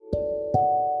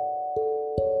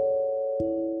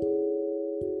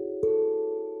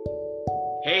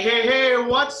Hey,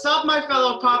 what's up, my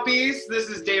fellow poppies? This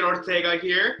is Dane Ortega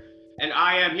here, and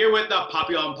I am here with the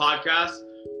Papillon Podcast.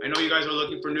 I know you guys are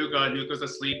looking for Nuka. Nuka's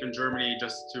asleep in Germany.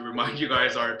 Just to remind you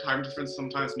guys, our time difference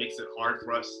sometimes makes it hard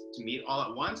for us to meet all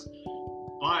at once.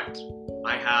 But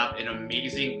I have an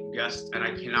amazing guest, and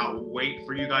I cannot wait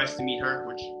for you guys to meet her,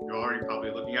 which you're already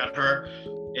probably looking at her.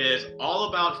 It is all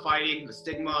about fighting the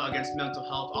stigma against mental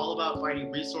health, all about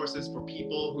finding resources for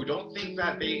people who don't think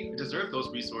that they deserve those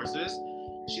resources.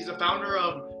 She's a founder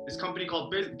of this company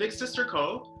called Big Sister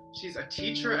Co. She's a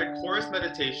teacher at Chorus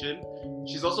Meditation.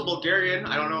 She's also Bulgarian.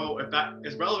 I don't know if that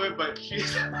is relevant, but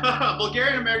she's a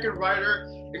Bulgarian-American writer,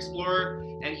 explorer.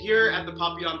 And here at the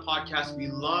Papillon Podcast, we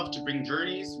love to bring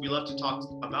journeys. We love to talk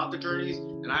about the journeys.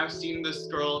 And I've seen this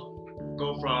girl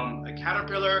go from a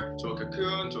caterpillar to a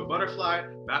cocoon to a butterfly,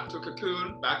 back to a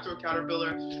cocoon, back to a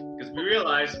caterpillar, because we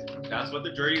realize that's what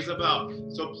the journey is about.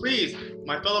 So please,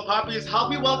 my fellow poppies, help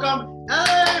me welcome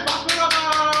Ellie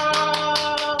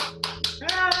Basmarova!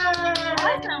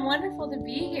 Hey! Awesome, wonderful to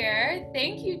be here.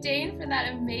 Thank you, Dane, for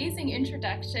that amazing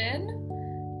introduction.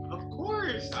 Of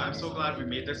course. I'm so glad we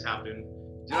made this happen.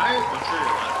 Did I butcher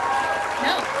your last name?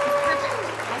 No, it's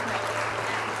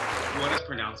perfect. You want to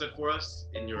pronounce it for us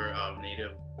in your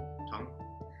native tongue?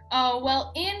 Oh,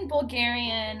 well, in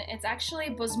Bulgarian, it's actually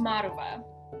Bozmarova.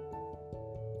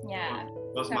 Yeah.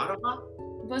 Bozmarova?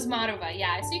 Bozmarova,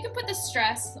 yeah. So you can put the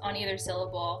stress on either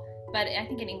syllable, but I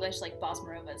think in English, like,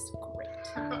 Bozmarova is great.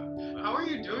 How are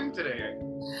you doing today?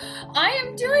 I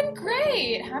am doing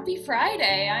great. Happy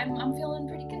Friday. I'm feeling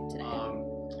pretty good today.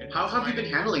 How have you been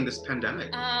handling this pandemic?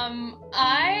 I've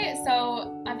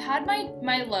had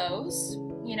my lows,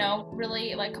 you know,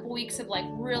 really like a couple weeks of like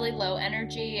really low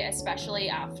energy, especially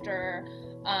after,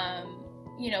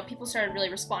 you know, people started really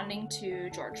responding to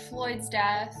George Floyd's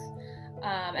death.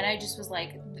 And I just was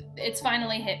like, it's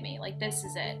finally hit me, like, this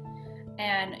is it.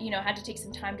 And, you know, had to take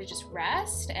some time to just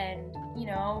rest and, you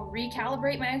know,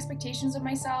 recalibrate my expectations of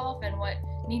myself and what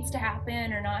needs to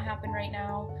happen or not happen right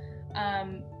now.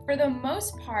 For the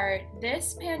most part,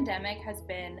 this pandemic has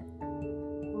been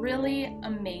really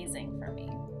amazing for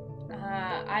me.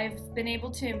 I've been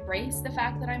able to embrace the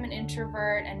fact that I'm an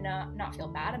introvert and not feel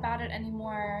bad about it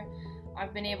anymore.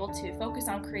 I've been able to focus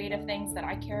on creative things that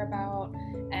I care about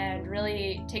and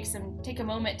really take a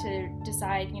moment to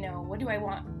decide, you know, what do I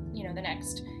want, you know, the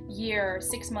next year,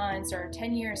 6 months, or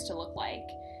 10 years to look like.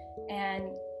 And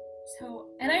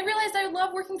I realized I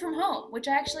love working from home, which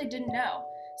I actually didn't know.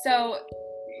 So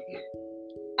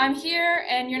I'm here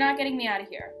and you're not getting me out of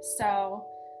here. So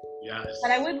yes.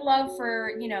 But I would love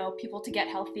for, you know, people to get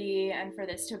healthy and for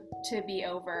this to be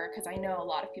over, because I know a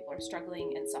lot of people are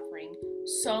struggling and suffering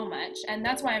so much. And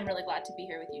that's why I'm really glad to be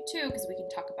here with you too, because we can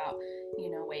talk about,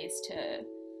 you know, ways to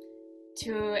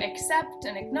accept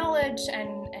and acknowledge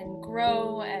and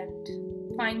grow and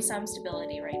find some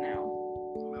stability right now.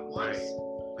 Right.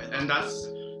 And that's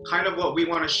kind of what we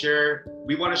want to share.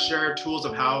 We want to share tools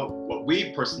of how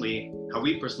we personally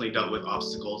dealt with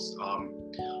obstacles.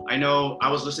 I know I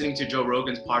was listening to Joe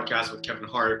Rogan's podcast with Kevin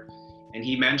Hart, and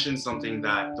he mentioned something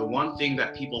that the one thing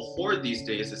that people hoard these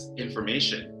days is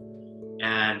information.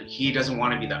 And he doesn't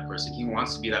want to be that person. He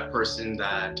wants to be that person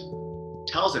that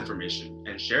tells information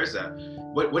and shares that.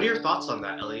 What are your thoughts on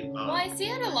that, Ellie? Well, I see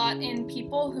it a lot in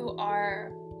people who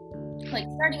are like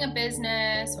starting a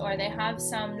business, or they have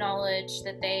some knowledge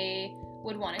that they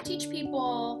would want to teach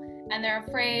people, and they're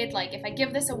afraid, like, if I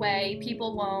give this away,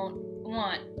 people won't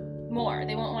want more.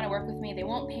 They won't want to work with me. They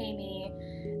won't pay me.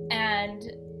 And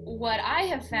what I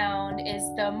have found is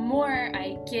the more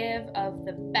I give of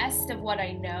the best of what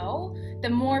I know, the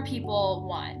more people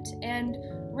want. And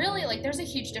really, like, there's a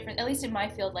huge difference, at least in my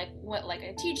field, like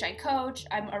I teach, I coach,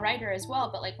 I'm a writer as well,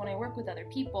 but like when I work with other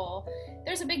people,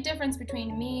 there's a big difference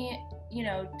between me, you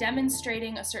know,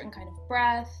 demonstrating a certain kind of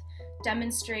breath,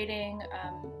 demonstrating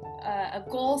a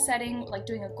goal setting, like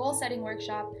doing a goal setting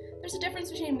workshop. There's a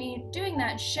difference between me doing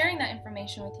that and sharing that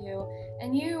information with you,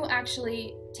 and you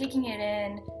actually taking it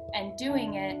in and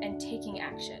doing it and taking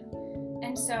action.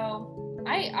 And so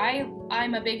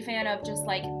I'm a big fan of just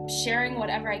like sharing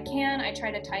whatever I can. I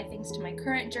try to tie things to my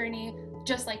current journey,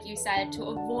 just like you said, to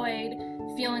avoid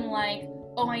feeling like,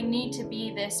 oh, I need to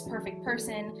be this perfect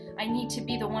person. I need to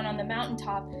be the one on the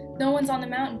mountaintop. No one's on the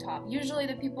mountaintop. Usually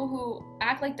the people who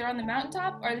act like they're on the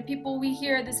mountaintop are the people we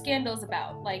hear the scandals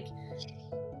about. Like,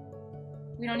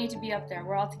 we don't need to be up there.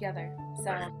 We're all together.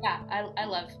 So yeah, I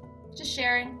love just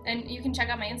sharing. And you can check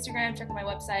out my Instagram, check out my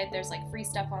website. There's like free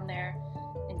stuff on there.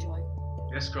 Enjoy.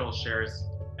 This girl shares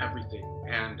everything.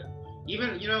 And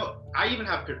even, you know, I even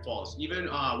have pitfalls. Even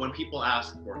when people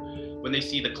ask, or when they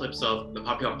see the clips of the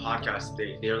Papillon podcast,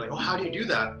 they're like, oh, how do you do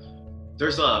that?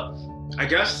 I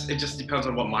guess it just depends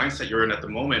on what mindset you're in at the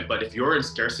moment. But if you're in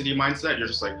scarcity mindset, you're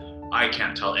just like, I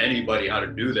can't tell anybody how to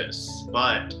do this.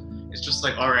 But it's just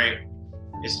like, all right,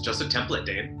 it's just a template,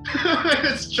 Dane.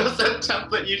 It's just a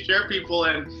template you share people.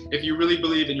 And if you really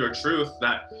believe in your truth,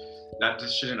 that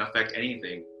just shouldn't affect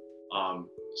anything.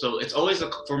 So it's always,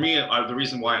 for me, the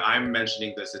reason why I'm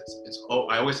mentioning this,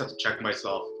 I always have to check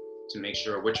myself to make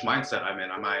sure which mindset I'm in.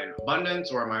 Am I in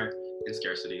abundance or am I in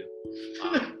scarcity?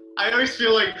 I always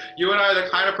feel like you and I are the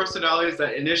kind of personalities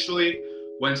that initially,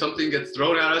 when something gets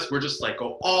thrown at us, we're just like,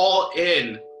 go all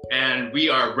in. And we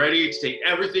are ready to take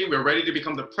everything. We're ready to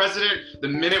become the president the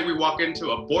minute we walk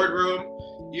into a boardroom,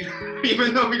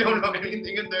 even though we don't know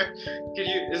anything in there.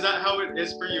 Is that how it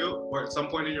is for you, or at some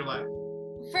point in your life?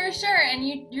 For sure. And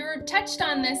you touched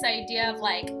on this idea of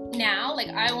like, now, like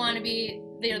I want to be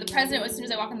the president as soon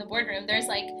as I walk in the boardroom. There's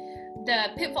like,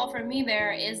 the pitfall for me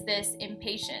there is this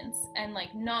impatience and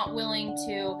like not willing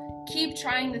to keep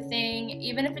trying the thing,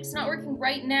 even if it's not working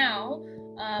right now.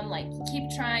 Like keep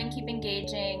trying, keep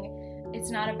engaging. It's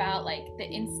not about like the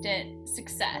instant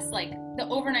success. Like the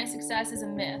overnight success is a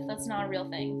myth. That's not a real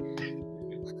thing.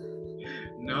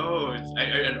 No,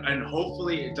 and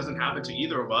hopefully it doesn't happen to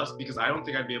either of us, because I don't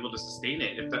think I'd be able to sustain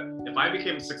it. If I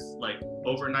became like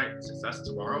overnight success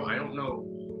tomorrow, I don't know.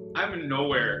 I'm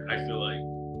nowhere, I feel like,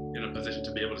 in a position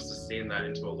to be able to sustain that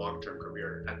into a long-term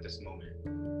career at this moment.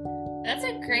 That's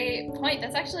a great point.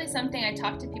 That's actually something I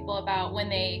talk to people about when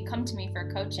they come to me for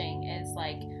coaching, is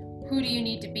like, who do you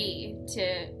need to be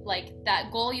to like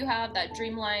that goal you have, that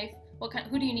dream life?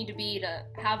 Who do you need to be to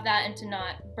have that and to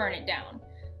not burn it down?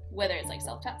 Whether it's like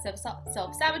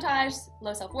self-sabotage,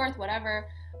 low self-worth, whatever.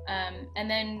 And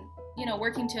then,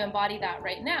 working to embody that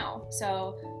right now.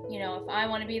 So, if I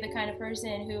want to be the kind of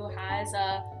person who has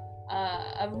a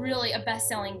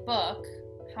best-selling book,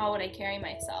 how would I carry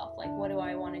myself? Like, what do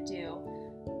I want to do?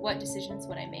 What decisions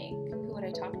would I make? Who would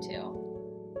I talk to?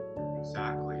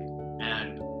 Exactly.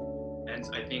 And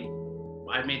I think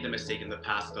I've made the mistake in the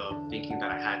past of thinking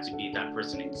that I had to be that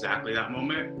person exactly that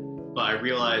moment. But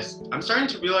I'm starting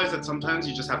to realize that sometimes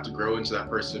you just have to grow into that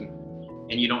person,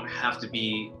 and you don't have to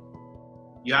be,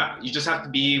 you just have to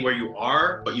be where you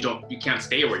are, but you can't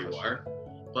stay where you are.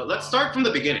 But let's start from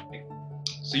the beginning.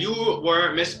 So you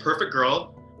were Miss Perfect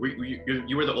Girl.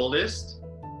 You were the oldest?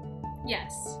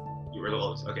 Yes. You were the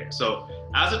oldest. Okay. So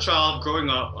as a child growing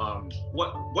up,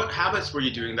 what habits were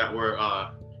you doing that were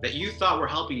that you thought were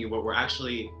helping you, but were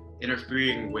actually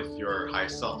interfering with your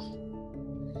highest self?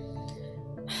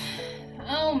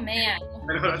 Oh man.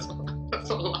 I know that's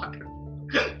a lot.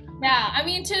 Yeah, I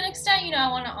mean, to an extent, I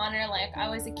want to honor, like, I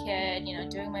was a kid,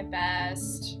 doing my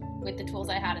best with the tools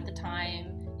I had at the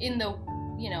time, in the,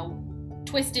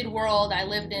 twisted world I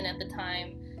lived in at the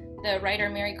time. The writer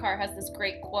Mary Karr has this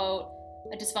great quote: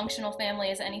 "A dysfunctional family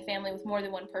is any family with more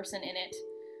than one person in it."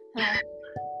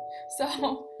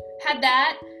 So, had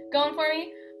that going for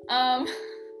me.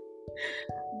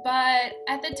 But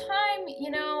at the time,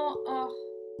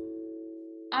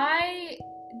 I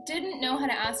didn't know how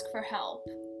to ask for help,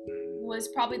 was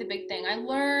probably the big thing. I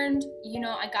learned,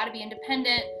 I gotta be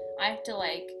independent. I have to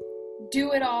like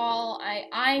do it all.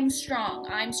 I'm strong,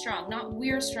 not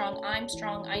we're strong, I'm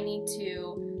strong. I need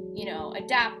to,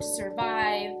 adapt,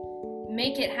 survive,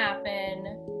 make it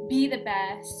happen, be the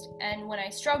best. And when I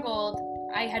struggled,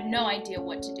 I had no idea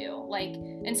what to do.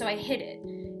 And so I hid it.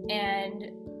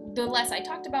 And the less I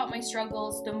talked about my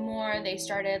struggles, the more they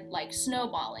started like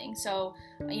snowballing. So,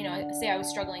 say I was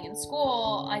struggling in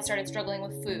school, I started struggling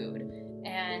with food,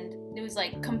 and it was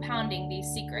like compounding these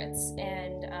secrets,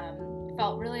 and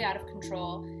felt really out of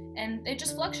control. And it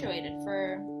just fluctuated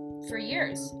for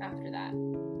years after that.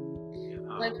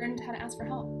 I learned how to ask for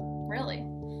help, really.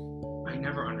 I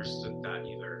never understood that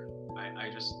either.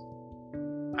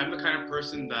 I'm the kind of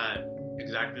person that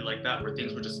exactly like that, where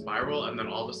things would just spiral, and then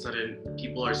all of a sudden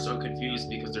people are so confused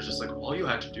because they're just like, all you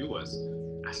had to do was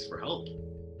ask for help.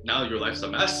 Now your life's a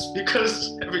mess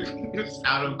because everything is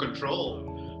out of control.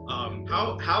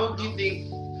 How do you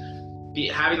think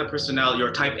having the personality,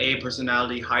 your type A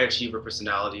personality, high achiever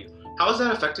personality, how has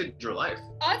that affected your life?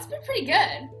 Oh, it's been pretty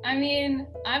good. I mean,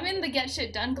 I'm in the Get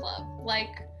Shit Done Club,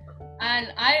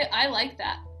 and I like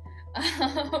that.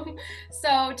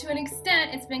 So to an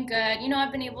extent, it's been good.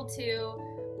 I've been able to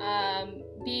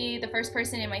be the first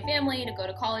person in my family to go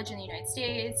to college in the United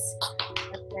States.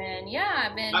 And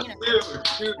I've been, Are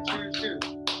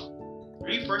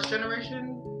you first generation?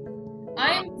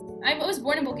 I was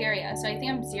born in Bulgaria, so I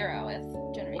think I'm 0 with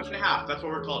generation. 1.5, that's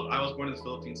what we're called. I was born in the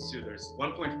Philippines too. There's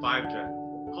 1.5 gen.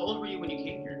 How old were you when you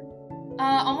came here?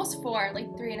 Almost 4, like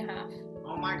 3.5.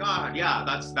 Oh my God, yeah,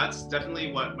 that's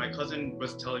definitely what my cousin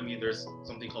was telling me. There's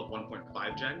something called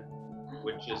 1.5 Gen,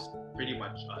 which is pretty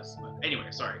much us. But anyway,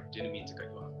 sorry, didn't mean to cut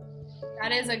you off.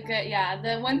 That is a good, yeah,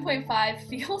 the 1.5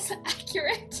 feels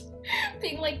accurate.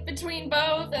 Being like between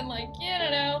both and like, you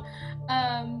don't know.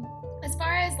 As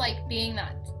far as like being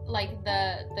that, like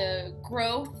the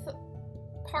growth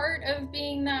part of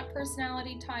being that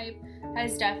personality type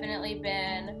has definitely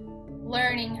been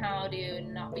learning how to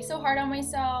not be so hard on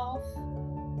myself,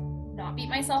 not beat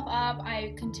myself up.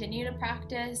 I continue to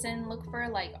practice and look for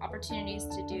like opportunities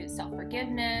to do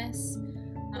self-forgiveness.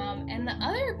 And the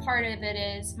other part of it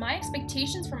is my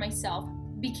expectations for myself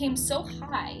became so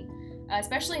high,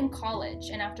 especially in college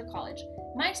and after college.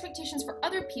 My expectations for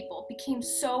other people became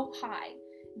so high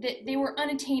that they were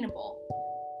unattainable.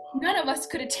 None of us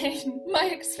could attain my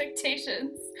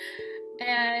expectations.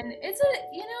 And it's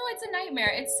a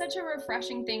nightmare. It's such a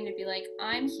refreshing thing to be like,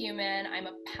 I'm human, I'm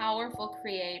a powerful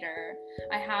creator,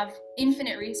 I have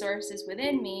infinite resources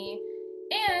within me,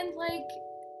 and like,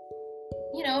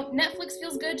 you know, Netflix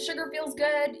feels good, sugar feels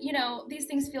good, you know, these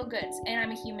things feel good, and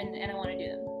I'm a human and I want to do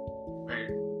them. Right,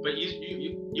 but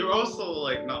you're also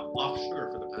like not off sugar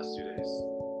for the past 2 days.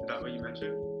 Is that what you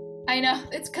mentioned? I know,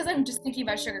 it's because I'm just thinking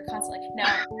about sugar constantly.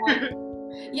 No.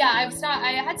 Yeah, I've stopped.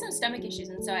 I had some stomach issues,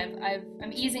 and so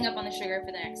I'm easing up on the sugar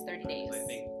for the next 30 days. I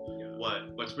think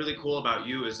what's really cool about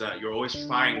you is that you're always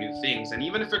trying new things, and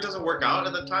even if it doesn't work out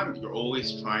at the time, you're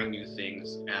always trying new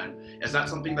things. And is that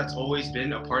something that's always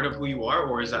been a part of who you are,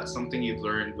 or is that something you've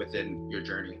learned within your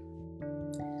journey?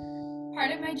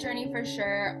 Part of my journey for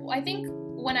sure. I think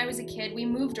when I was a kid, we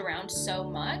moved around so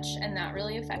much, and that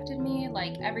really affected me.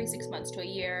 Like every 6 months to a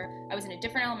year, I was in a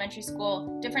different elementary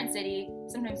school, different city,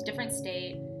 sometimes different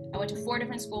state. I went to 4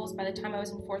 different schools by the time I was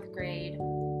in 4th grade.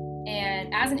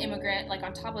 And as an immigrant, like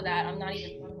on top of that, I'm not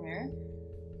even from here.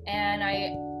 And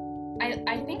I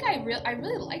think I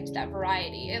really liked that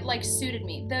variety. It like suited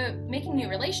me. The making new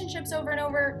relationships over and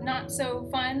over, not so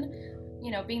fun. You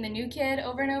know, being the new kid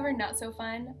over and over, not so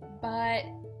fun. But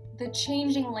the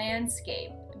changing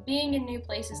landscape, being in new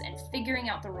places and figuring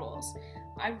out the rules,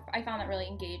 I found that really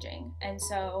engaging. And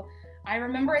so I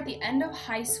remember at the end of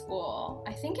high school,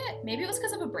 I think maybe it was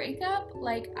because of a breakup,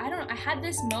 like, I don't know, I had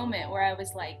this moment where I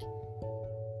was like,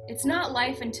 it's not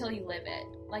life until you live it.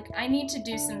 Like, I need to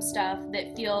do some stuff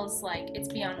that feels like it's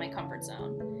beyond my comfort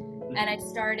zone. And I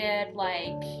started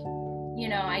like, you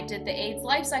know, I did the AIDS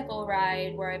life cycle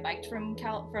ride where I biked from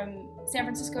San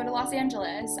Francisco to Los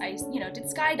Angeles. I, you know, did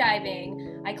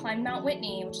skydiving. I climbed Mount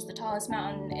Whitney, which is the tallest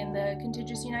mountain in the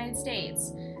contiguous United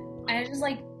States. And I just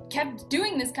like kept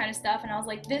doing this kind of stuff, and I was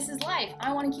like, this is life.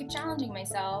 I want to keep challenging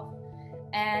myself.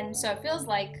 And so it feels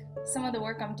like some of the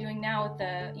work I'm doing now with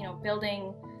the, you know,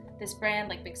 building this brand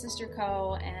like Big Sister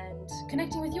Co. and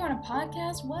connecting with you on a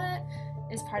podcast, what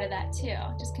is part of that too?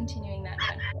 Just continuing that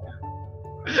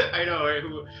adventure. I know, right?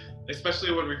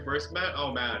 Especially when we first met.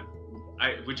 Oh man,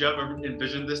 would you ever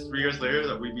envision this 3 years later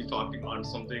that we'd be talking on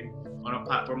something on a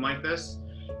platform like this?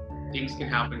 Things can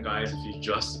happen, guys, if you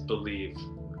just believe.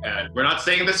 And we're not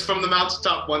saying this from the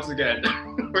mountaintop once again.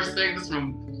 We're saying this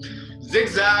from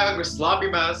zigzag or sloppy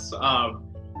mess.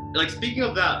 Like, speaking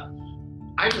of that,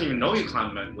 I didn't even know you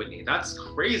climbed Mount Whitney. That's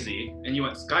crazy. And you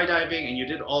went skydiving and you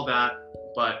did all that.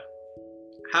 But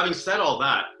having said all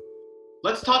that,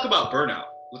 let's talk about burnout.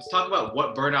 Let's talk about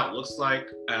what burnout looks like,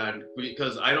 and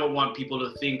because I don't want people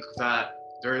to think that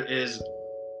there is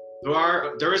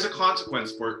a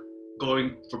consequence for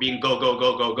being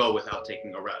go without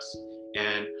taking a rest.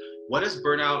 And what is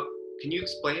burnout? Can you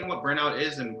explain what burnout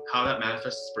is and how that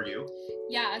manifests for you?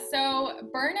 Yeah, so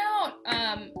burnout,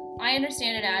 I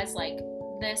understand it as like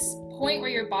this point where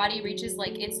your body reaches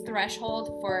like its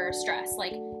threshold for stress.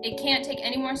 Like it can't take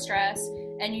any more stress,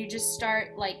 and you just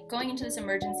start like going into this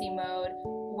emergency mode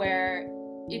where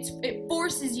it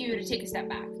forces you to take a step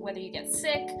back, whether you get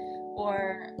sick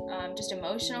or just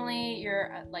emotionally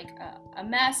you're like a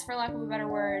mess, for lack of a better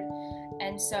word.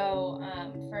 And so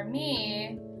for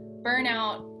me,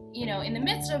 burnout, you know, in the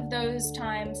midst of those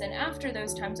times and after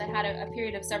those times, I had a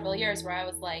period of several years where I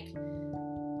was like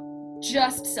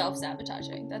just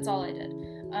self-sabotaging. That's all I did.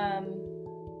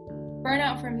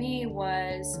 Burnout for me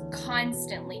was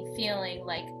constantly feeling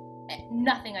like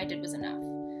nothing I did was enough,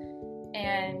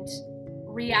 and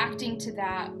reacting to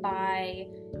that by,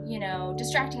 you know,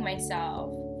 distracting myself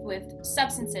with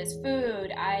substances,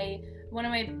 food. One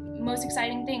of my most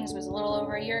exciting things was a little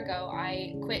over a year ago,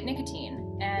 I quit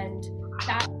nicotine, and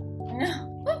that,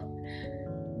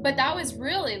 but that was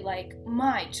really like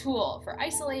my tool for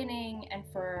isolating and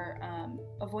for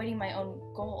avoiding my own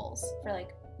goals, for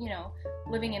like, you know,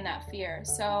 living in that fear.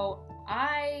 So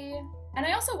I And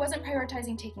I also wasn't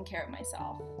prioritizing taking care of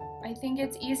myself. I think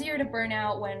it's easier to burn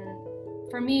out when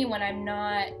I'm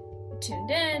not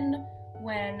tuned in,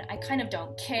 when I kind of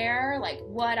don't care, like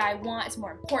what I want is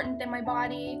more important than my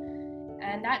body.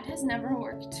 And that has never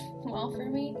worked well for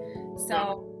me.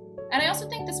 So, and I also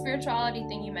think the spirituality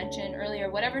thing you mentioned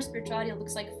earlier, whatever spirituality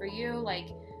looks like for you, like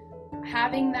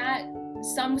having that,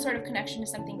 some sort of connection to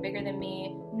something bigger than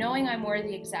me, knowing I'm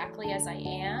worthy exactly as I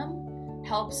am,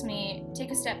 helps me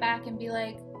take a step back and be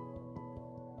like,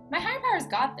 my higher power's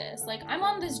got this. Like, I'm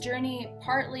on this journey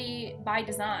partly by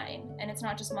design, and it's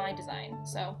not just my design.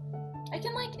 So I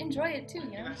can like enjoy it too,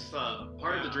 you know? That's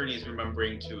part of the journey is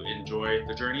remembering to enjoy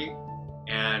the journey.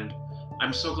 And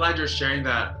I'm so glad you're sharing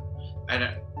that. And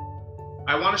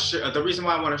I want to share, the reason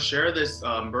why I want to share this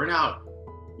burnout,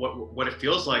 what it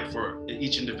feels like for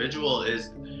each individual is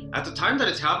at the time that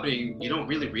it's happening, you don't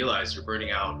really realize you're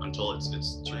burning out until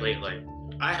it's too late. Like,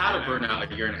 I had a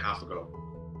burnout a year and a half ago.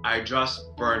 I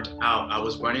just burnt out. I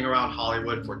was running around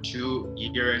Hollywood for 2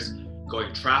 years,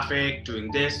 going traffic,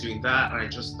 doing this, doing that, and I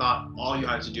just thought all you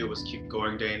had to do was keep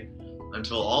going, Dane,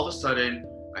 until all of a sudden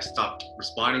I stopped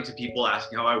responding to people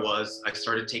asking how I was. I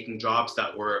started taking jobs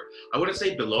that were, I wouldn't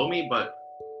say below me, but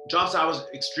jobs that I was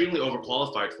extremely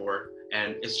overqualified for.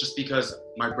 And it's just because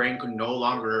my brain could no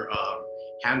longer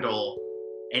handle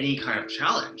any kind of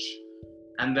challenge.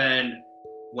 And then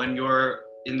when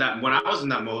I was in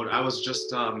that mode, I was just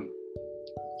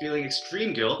feeling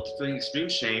extreme guilt, feeling extreme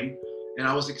shame, and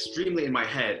I was extremely in my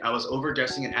head. I was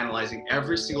overguessing and analyzing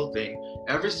every single thing,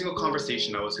 every single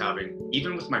conversation I was having,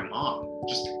 even with my mom,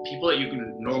 just people that you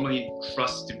can normally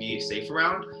trust to be safe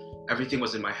around. Everything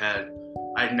was in my head.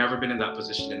 I'd never been in that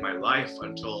position in my life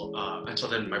until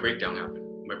then my breakdown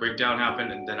happened. My breakdown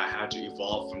happened, and then I had to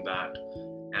evolve from that.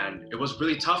 And it was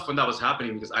really tough when that was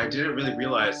happening because I didn't really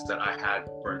realize that I had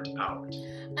burnt out.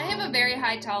 I have a very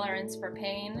high tolerance for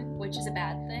pain, which is a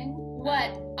bad thing.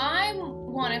 What I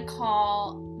want to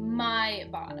call my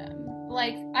bottom,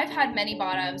 like I've had many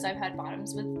bottoms. I've had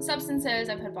bottoms with substances.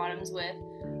 I've had bottoms with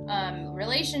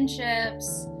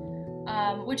relationships,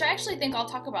 which I actually think I'll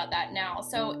talk about that now.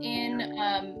 So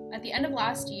at the end of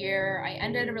last year, I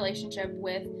ended a relationship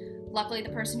with, luckily, the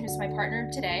person who's my partner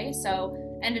today. So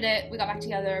ended it, we got back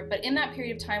together. But in that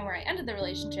period of time where I ended the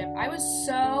relationship, I was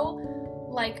so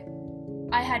like,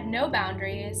 I had no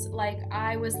boundaries. Like,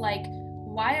 I was like,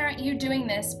 why aren't you doing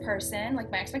this, person? Like,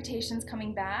 my expectations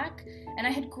coming back. And I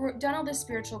had done all this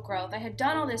spiritual growth. I had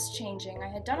done all this changing. I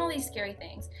had done all these scary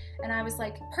things. And I was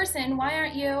like, person, why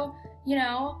aren't you,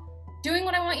 doing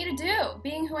what I want you to do,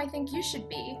 being who I think you should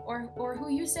be, or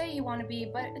who you say you want to be,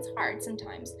 but it's hard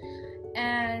sometimes.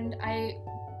 And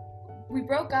we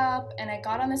broke up, and I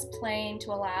got on this plane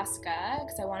to Alaska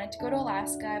because I wanted to go to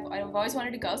Alaska. I've always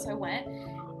wanted to go, so I went.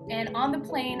 And on the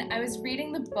plane, I was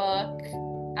reading the book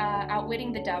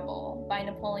Outwitting the Devil by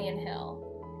Napoleon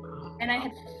Hill. And I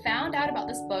had found out about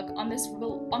this book on this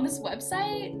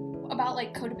website about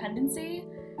like codependency,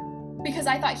 because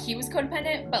I thought he was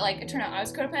codependent, but like it turned out I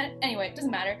was codependent. Anyway, it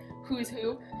doesn't matter who's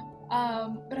who.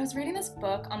 But I was reading this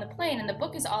book on the plane, and the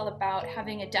book is all about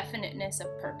having a definiteness of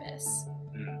purpose.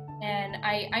 And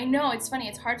I know it's funny,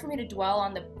 it's hard for me to dwell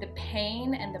on the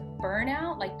pain and the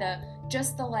burnout, like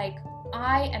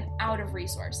I am out of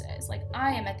resources. Like,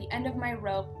 I am at the end of my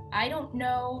rope. I don't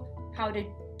know how to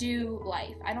do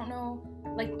life. I don't know,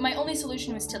 like, my only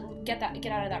solution was to get out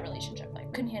of that relationship.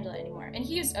 Like, couldn't handle it anymore. And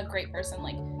he's a great person.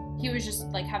 Like, he was just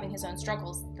like having his own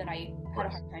struggles that I had a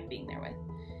hard time being there with.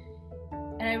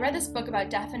 And I read this book about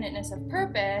definiteness of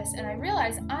purpose, and I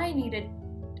realized I needed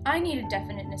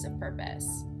definiteness of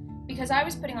purpose. Because I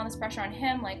was putting all this pressure on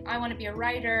him, like, I want to be a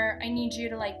writer, I need you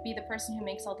to like be the person who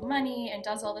makes all the money and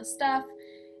does all this stuff.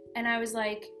 And I was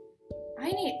like,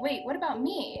 wait, what about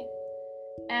me?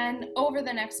 And over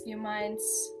the next few months,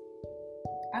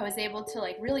 I was able to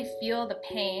like really feel the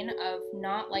pain of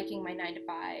not liking my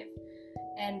 9-to-5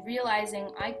 and realizing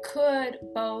I could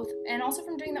both, and also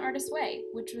from doing The Artist's Way,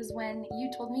 which was when you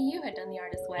told me you had done The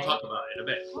Artist's Way. We'll talk about it in a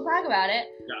bit. We'll talk about it.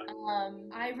 Yeah.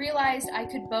 I realized I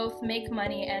could both make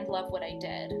money and love what I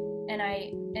did.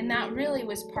 And that really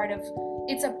was part of,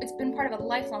 it's been part of a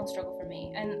lifelong struggle for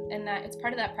me. And that it's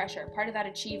part of that pressure, part of that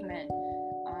achievement,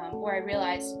 where I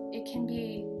realized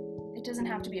it doesn't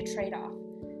have to be a trade-off.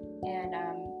 And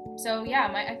so yeah,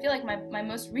 I feel like my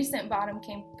most recent bottom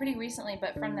came pretty recently,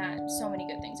 but from that, so many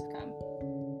good things have come.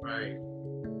 Right.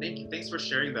 Thanks for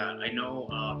sharing that. I know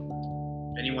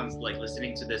anyone's like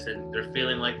listening to this and they're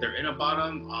feeling like they're in a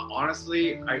bottom.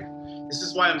 Honestly, this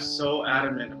is why I'm so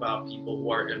adamant about people who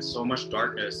are in so much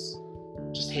darkness.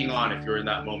 Just hang on if you're in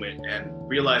that moment and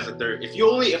realize that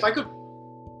if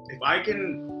I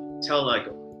can tell like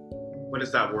what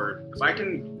is that word? If I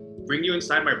can bring you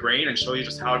inside my brain and show you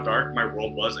just how dark my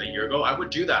world was a year ago, I would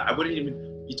do that. I wouldn't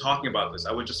even be talking about this.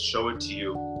 I would just show it to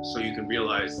you so you can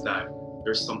realize that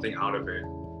there's something out of it.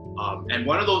 And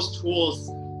one of those tools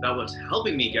that was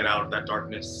helping me get out of that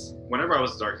darkness, whenever I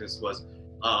was in darkness, was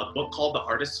a book called The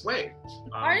Artist's Way.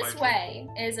 Artist's Way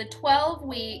is a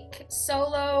 12-week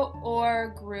solo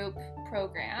or group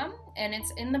program, and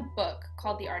it's in the book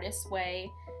called The Artist's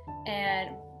Way,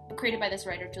 and created by this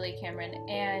writer, Julia Cameron.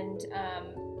 And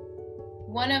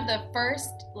one of the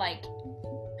first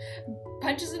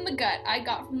punches in the gut I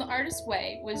got from The Artist's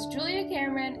Way was Julia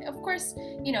Cameron. Of course,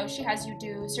 she has you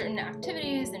do certain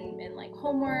activities and like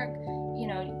homework.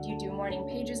 You do morning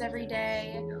pages every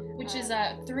day, which is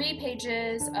 3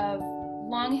 pages of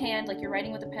longhand, like you're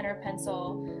writing with a pen or a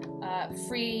pencil,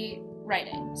 free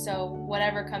writing. So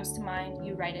whatever comes to mind,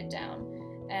 you write it down.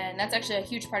 And that's actually a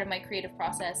huge part of my creative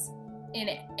process in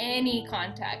any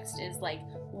context, is like,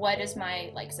 what does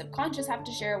my subconscious have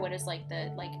to share? What is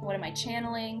what am I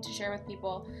channeling to share with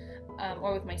people,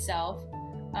 or with myself?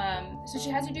 So she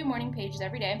has you do morning pages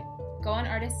every day, go on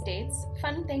artist dates,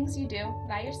 fun things you do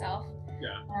by yourself.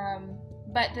 Yeah.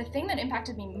 But the thing that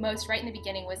impacted me most right in the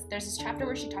beginning was there's this chapter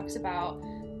where she talks about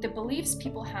the beliefs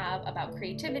people have about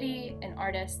creativity and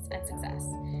artists and success.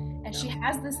 And she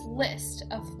has this list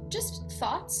of just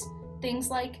thoughts, things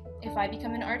like, if I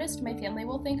become an artist, my family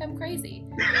will think I'm crazy.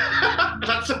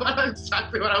 That's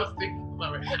exactly what I was thinking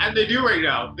about. And they do right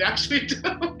now. They actually do.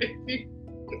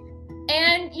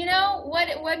 And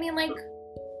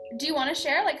do you want to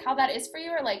share how that is for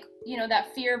you, or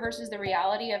that fear versus the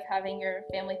reality of having your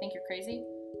family think you're crazy?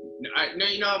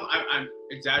 I'm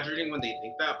exaggerating when they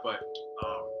think that, but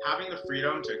having the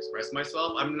freedom to express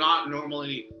myself, I'm not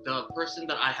normally the person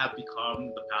that I have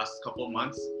become the past couple of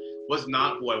months. Was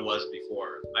not who I was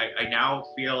before. I now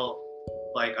feel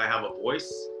like I have a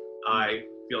voice. I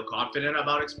feel confident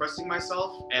about expressing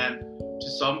myself. And to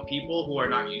some people who are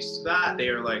not used to that, they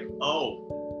are like,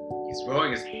 oh, he's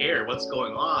growing his hair. What's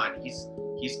going on?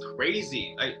 He's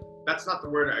crazy. That's not the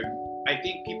word. I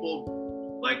think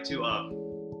people like to,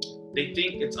 they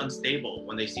think it's unstable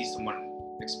when they see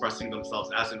someone expressing themselves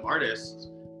as an artist.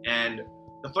 And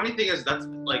the funny thing is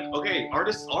okay,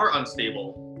 artists are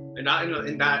unstable. And not in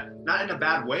a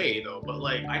bad way though, but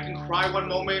I can cry one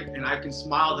moment and I can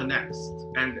smile the next,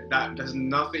 and that has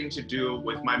nothing to do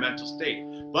with my mental state.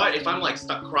 But if I'm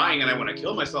stuck crying and I want to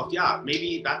kill myself, yeah,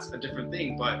 maybe that's a different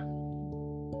thing. But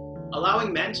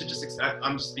allowing men to just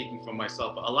I'm just speaking for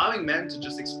myself, but allowing men to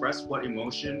just express what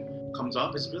emotion comes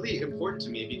up is really important to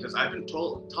me, because I've been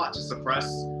taught to suppress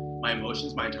my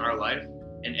emotions my entire life,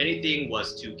 and anything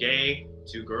was too gay,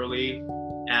 too girly.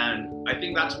 And I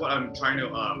think that's what I'm trying to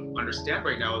understand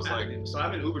right now is so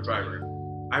I'm an Uber driver.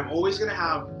 I'm always going to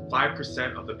have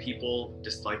 5% of the people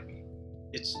dislike me.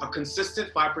 It's a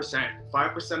consistent 5%.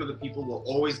 5% of the people will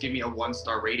always give me a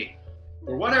 1-star rating.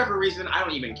 For whatever reason, I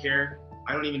don't even care.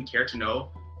 I don't even care to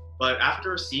know. But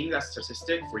after seeing that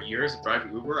statistic for years of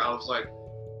driving Uber, I was like,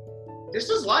 this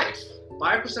is life.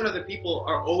 5% of the people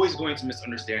are always going to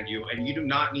misunderstand you, and you do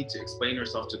not need to explain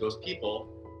yourself to those people.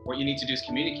 What you need to do is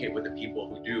communicate with the people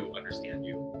who do understand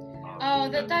you.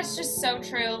 That's just so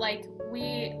true.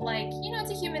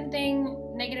 It's a human thing.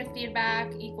 Negative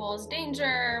feedback equals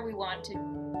danger. We want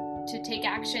to take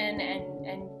action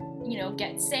and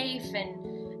get safe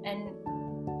and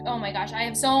oh my gosh, I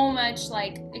have so much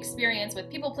experience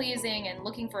with people pleasing and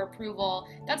looking for approval.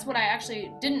 That's what I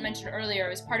actually didn't mention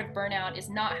earlier. As part of burnout is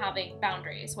not having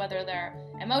boundaries, whether they're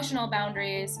emotional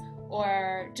boundaries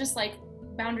or just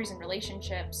boundaries in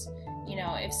relationships.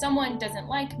 If someone doesn't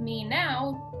like me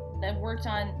now, I've worked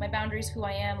on my boundaries, who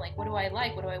I am, what do I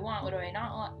like, what do I want, what do I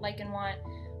not like and want.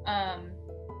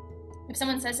 If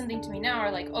someone says something to me now,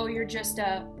 or oh, you're just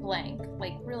a blank,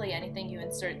 really anything you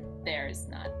insert there is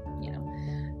not,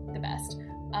 the best.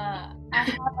 I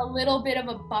have a little bit of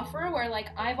a buffer where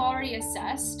I've already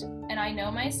assessed and I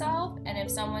know myself, and if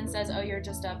someone says, oh, you're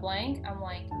just a blank, I'm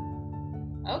like,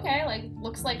 okay,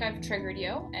 looks like I've triggered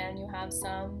you and you have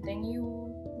something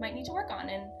you might need to work on.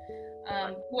 And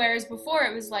whereas before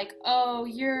it was oh,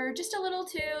 you're just a little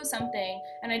too something,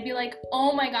 and I'd be like,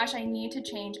 oh my gosh, I need to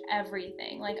change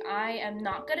everything. I am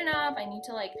not good enough. I need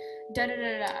to da da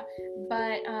da da.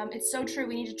 But it's so true.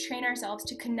 We need to train ourselves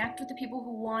to connect with the people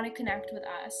who want to connect with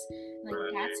us.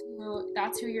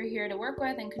 That's who you're here to work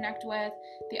with and connect with.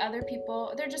 The other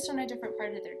people, they're just on a different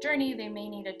part of their journey. They may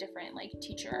need a different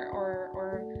teacher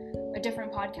or a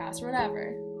different podcast or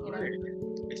whatever. Right.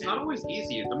 It's not always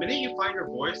easy. The minute you find your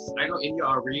voice, I know India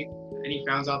Ari, any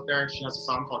fans out there, she has a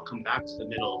song called Come Back to the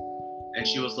Middle. and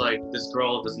she was like, this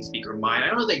girl doesn't speak her mind. I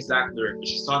don't know the exact lyric, but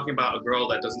she's talking about a girl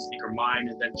that doesn't speak her mind,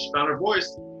 and then she found her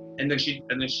voice, and then she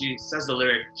says the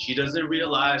lyric, she doesn't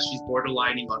realize she's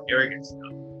borderlining on arrogance now.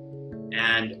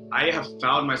 And I have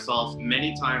found myself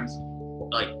many times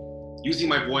like using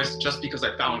my voice just because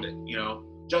I found it, you know?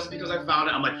 Just because I found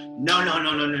it, I'm like, no.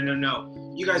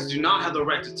 You guys do not have the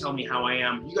right to tell me how I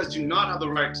am. You guys do not have the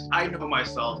right to, I know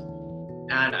myself.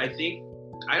 And I think,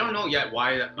 I don't know yet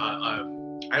why, I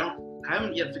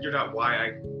haven't yet figured out why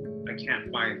I can't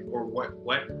find, or what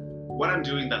I'm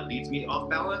doing that leads me off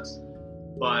balance.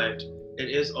 But it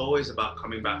is always about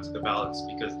coming back to the balance,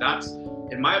 because that's,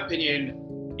 in my opinion,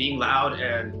 being loud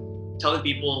and telling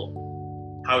people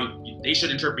how they should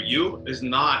interpret you is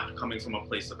not coming from a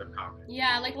place of empowerment.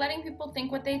 Yeah, like letting people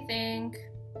think what they think,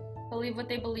 believe what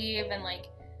they believe, and like,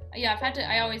 yeah,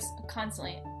 I always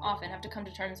often have to come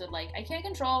to terms with like, I can't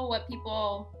control what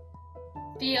people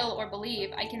feel or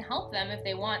believe. I can help them if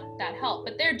they want that help,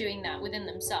 but they're doing that within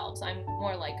themselves. I'm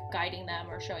more like guiding them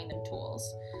or showing them tools.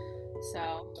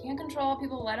 So can't control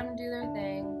people, let them do their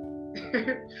thing.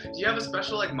 Do you have a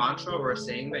special like mantra or a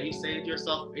saying that you say to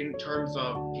yourself in terms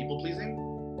of people pleasing?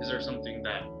 Is there something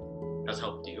that has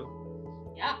helped you?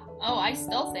 Yeah. Oh, I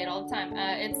still say it all the time.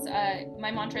 My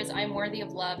mantra is, I'm worthy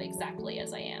of love exactly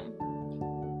as I am.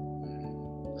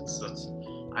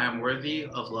 I am worthy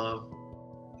of love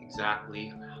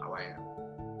exactly how I am.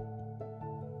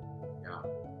 Yeah.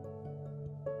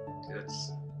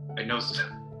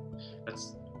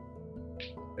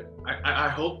 I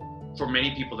hope for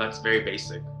many people that's very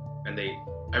basic, and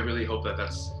I really hope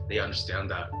they understand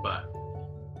that, but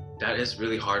that used to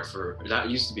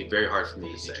be very hard for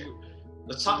me to say.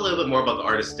 Let's talk a little bit more about the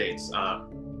artist dates.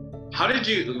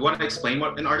 You want to explain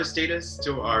what an artist date is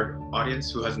to our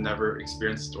audience who has never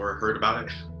experienced or heard about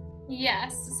it?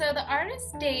 Yes, so the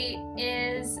artist date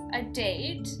is a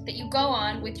date that you go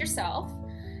on with yourself,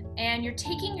 and you're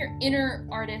taking your inner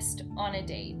artist on a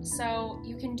date. So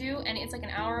you can and it's like an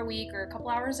hour a week or a couple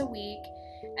hours a week,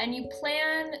 and you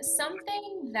plan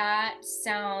something that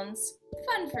sounds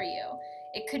fun for you.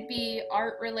 It could be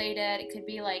art related, it could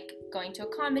be like going to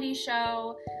a comedy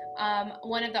show.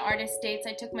 One of the artist dates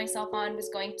I took myself on was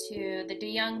going to the De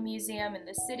Young Museum in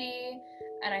the city,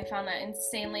 and I found that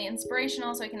insanely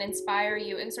inspirational, so it can inspire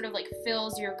you. It sort of like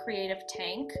fills your creative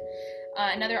tank.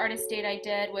 Another artist date I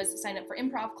did was sign up for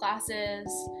improv classes,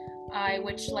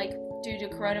 which like due to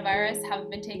coronavirus haven't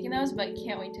been taking those, but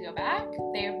can't wait to go back.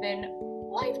 They have been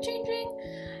life-changing.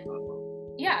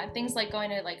 Yeah, things like going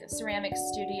to like a ceramic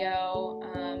studio,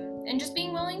 and just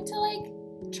being willing to like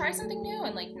try something new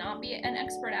and like not be an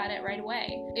expert at it right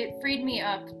away. It freed me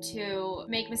up to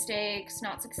make mistakes,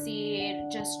 not succeed,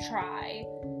 just try.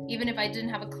 Even if I didn't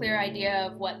have a clear idea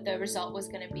of what the result was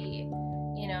going to be.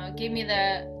 You know, it gave me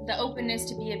the openness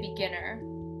to be a beginner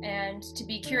and to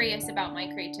be curious about my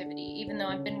creativity, even though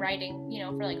I've been writing, you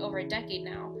know, for like over a decade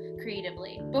now,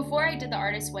 creatively. Before I did The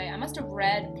Artist Way, I must have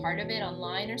read part of it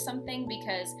online or something,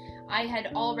 because I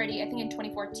had already, I think in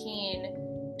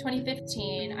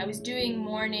 2015, I was doing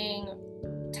morning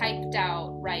typed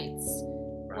out writes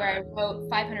where I wrote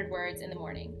 500 words in the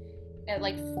morning,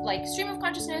 like stream of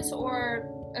consciousness or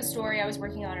a story I was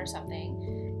working on or something.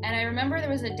 And I remember there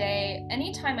was a day,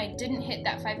 anytime I didn't hit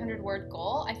that 500 word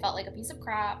goal, I felt like a piece of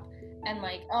crap and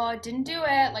like, oh, I didn't do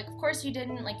it. Like, of course you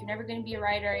didn't. Like, you're never going to be a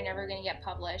writer. You're never going to get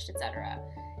published, etc.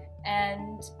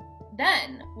 And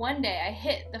then one day I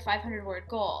hit the 500 word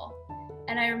goal.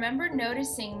 And I remember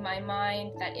noticing my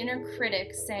mind, that inner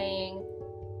critic saying,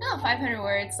 oh, 500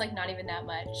 words, like not even that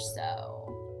much.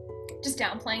 So just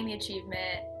downplaying the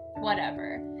achievement,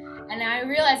 whatever. And I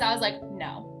realized, I was like,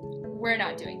 no, we're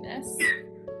not doing this.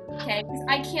 Okay, because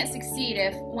I can't succeed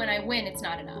if when I win it's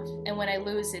not enough, and when I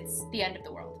lose it's the end of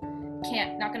the world.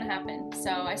 Not gonna happen. So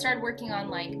I started working on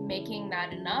like making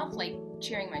that enough, like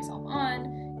cheering myself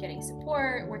on, getting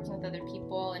support, working with other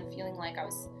people, and feeling like I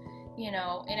was, you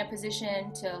know, in a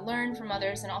position to learn from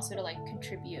others and also to like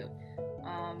contribute.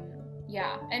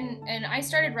 Yeah, and I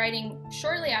started writing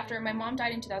shortly after my mom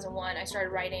died in 2001. I started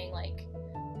writing like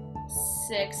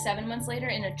 6-7 months later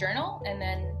in a journal, and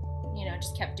then, you know,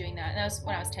 just kept doing that. And that was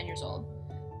when I was 10 years old.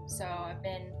 So I've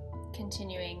been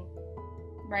continuing.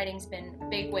 Writing's been a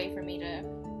big way for me to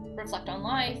reflect on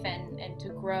life and to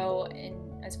grow in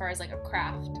as far as like a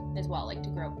craft as well, like to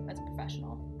grow as a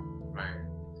professional. Right.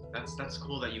 That's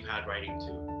cool that you've had writing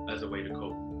too as a way to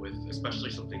cope with, especially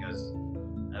something as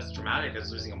traumatic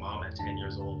as losing a mom at 10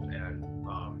 years old. And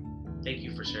thank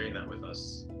you for sharing that with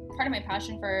us. Part of my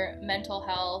passion for mental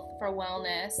health, for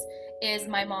wellness, is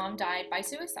my mom died by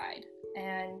suicide,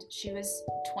 and she was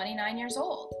 29 years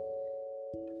old.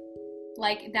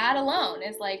 like that alone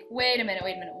is like, wait a minute,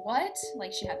 what?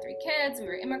 Like she had 3 kids, we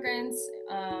were immigrants,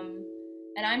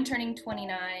 and I'm turning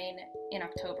 29 in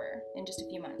October, in just a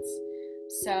few months.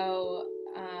 So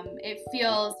it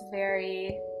feels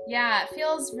it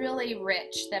feels really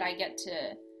rich that I get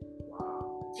to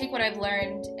take what I've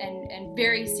learned and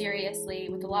very seriously,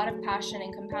 with a lot of passion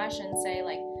and compassion, say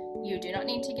like, you do not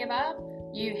need to give up.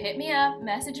 You hit me up,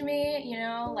 message me, you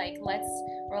know, like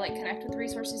connect with the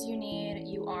resources you need.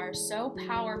 You are so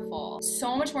powerful,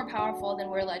 so much more powerful than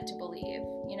we're led to believe.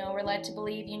 You know, we're led to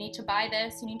believe you need to buy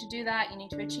this, you need to do that, you need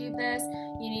to achieve this,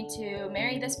 you need to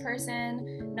marry this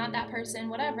person, not that person,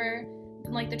 whatever.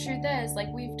 Like the truth is, like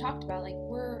we've talked about, like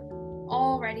we're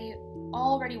already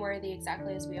worthy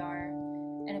exactly as we are.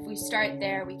 And if we start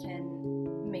there, we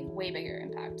can make way bigger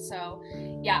impact. So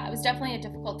yeah, it was definitely a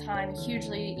difficult time,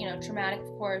 hugely, you know, traumatic, of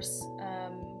course.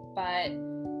 But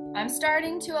I'm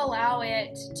starting to allow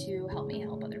it to help me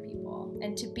help other people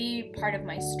and to be part of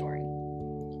my story.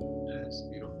 That's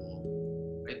beautiful.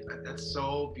 That's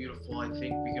so beautiful. I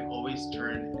think we can always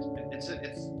turn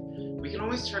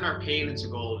our pain into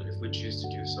gold if we choose to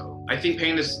do so. I think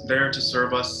pain is there to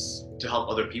serve us to help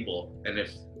other people, and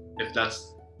if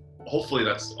that's, hopefully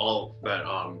that's all that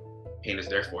pain is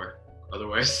there for.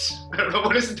 Otherwise, I don't know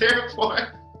what it's there for.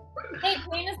 Hey,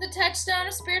 pain is the touchstone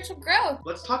of spiritual growth.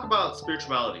 Let's talk about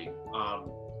spirituality.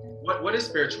 What is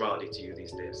spirituality to you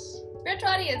these days?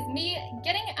 Spirituality is me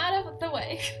getting out of the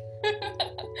way.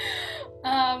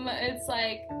 It's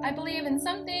like, I believe in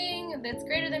something that's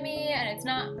greater than me, and it's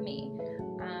not me.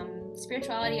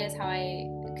 Spirituality is how I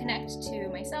connect to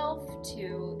myself,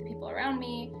 to the people around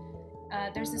me.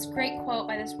 There's this great quote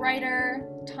by this writer,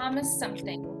 Thomas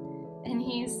something, and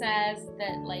he says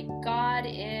that like God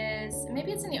is,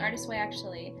 maybe it's in The Artist's Way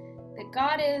actually, that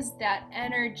God is that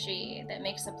energy that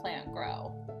makes a plant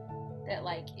grow. That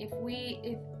like if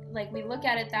we look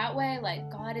at it that way, like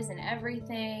God is in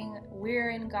everything,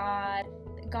 we're in God.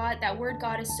 God, that word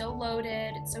God is so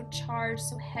loaded, it's so charged,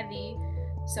 so heavy.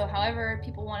 So however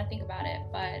people want to think about it,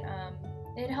 but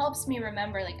it helps me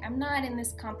remember, like, I'm not in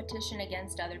this competition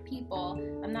against other people.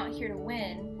 I'm not here to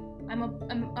win. I'm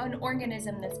an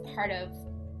organism that's part of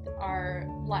our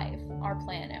life, our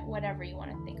planet, whatever you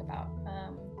want to think about.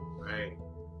 Right.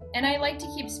 And I like to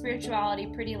keep spirituality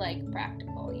pretty, like,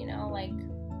 practical, you know? Like,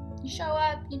 you show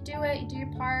up, you do it, you do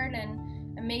your part,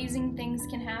 and amazing things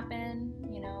can happen,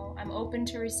 you know? I'm open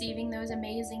to receiving those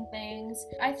amazing things.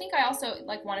 I think I also,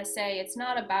 like, want to say it's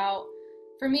not about,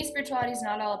 for me, spirituality is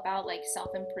not all about like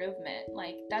self-improvement.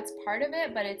 Like that's part of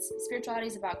it, but spirituality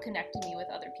is about connecting me with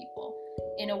other people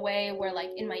in a way where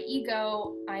like in my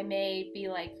ego, I may be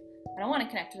like, I don't want to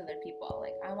connect with other people.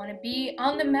 Like I want to be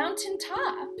on the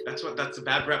mountaintop. That's a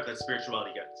bad rep that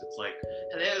spirituality gets. It's like,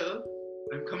 hello,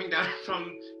 I'm coming down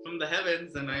from the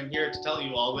heavens and I'm here to tell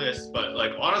you all this. But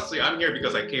like, honestly, I'm here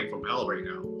because I came from hell right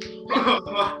now.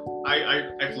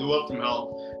 I flew up from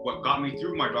hell. What got me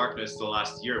through my darkness the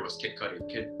last year was Kid Cudi.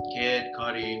 Kid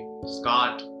Cudi,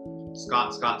 Scott.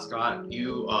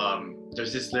 You,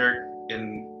 there's this lyric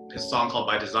in his song called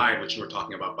By Design, which you were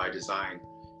talking about, By Design.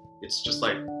 It's just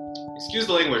like, excuse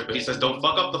the language, but he says, don't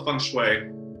fuck up the feng shui.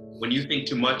 When you think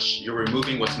too much, you're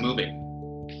removing what's moving.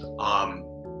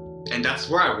 And that's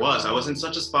where I was. I was in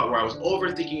such a spot where I was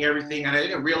overthinking everything, and I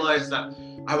didn't realize that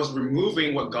I was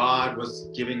removing what God was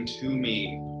giving to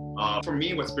me. For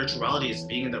me, what spirituality is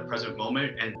being in the present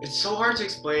moment, and it's so hard to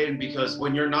explain because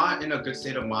when you're not in a good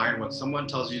state of mind, when someone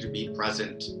tells you to be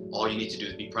present, all you need to do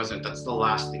is be present. That's the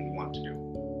last thing you want to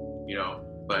do, you know?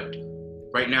 But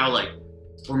right now, like,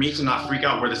 for me to not freak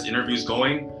out where this interview is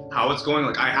going, how it's going,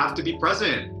 like, I have to be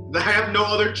present. I have no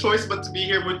other choice but to be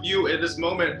here with you in this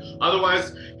moment.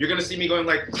 Otherwise, you're gonna see me going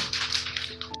like,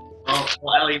 oh,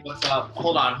 well, Ellie, what's up?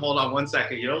 Hold on 1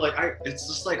 second. You know, like it's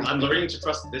just like I'm learning to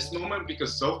trust this moment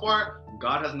because so far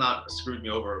God has not screwed me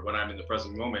over when I'm in the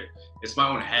present moment. It's my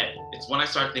own head. It's when I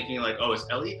start thinking like, oh, is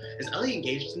Ellie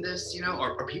engaged in this? You know,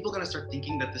 are people gonna start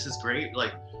thinking that this is great?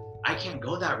 Like, I can't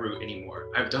go that route anymore.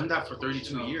 I've done that for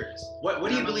 32 years. What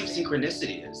do you believe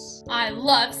synchronicity is? I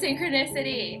love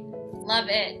synchronicity. Love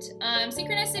it.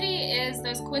 Synchronicity is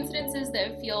those coincidences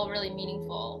that feel really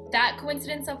meaningful. That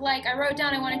coincidence of like, I wrote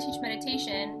down I want to teach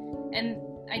meditation, and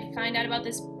I find out about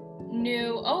this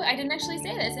new, I didn't actually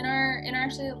say this in our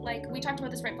actually, like, we talked about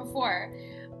this right before.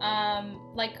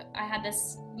 Like I had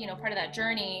this, you know, part of that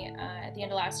journey at the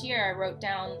end of last year, I wrote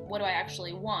down what do I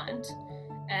actually want,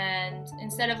 and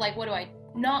instead of like, what do I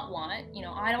not want, you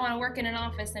know, I don't want to work in an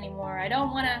office anymore, I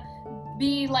don't want to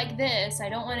be like this, I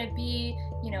don't want to be,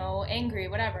 you know, angry,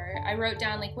 whatever. I wrote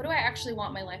down like, what do I actually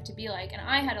want my life to be like? And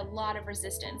I had a lot of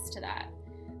resistance to that.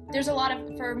 there's a lot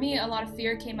of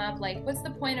fear came up, like, what's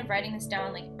the point of writing this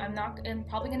down? Like, I'm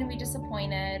probably going to be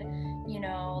disappointed, you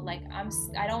know, like,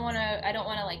 I don't want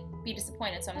to like be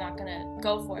disappointed, so I'm not going to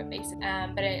go for it, basically.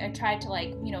 But I tried to,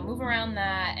 like, you know, move around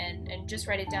that and just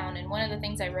write it down. And one of the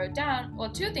things I wrote down,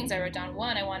 well, two things I wrote down: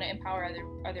 one, I want to empower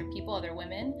other people, other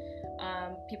women,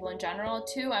 people in general.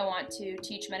 Two, I want to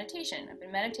teach meditation. I've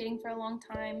been meditating for a long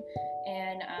time,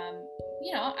 and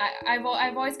you know, I've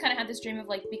always kind of had this dream of,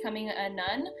 like, becoming a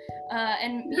nun,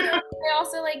 and you know, I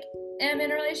also, like, am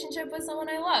in a relationship with someone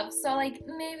I love, so, like,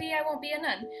 maybe I won't be a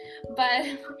nun. But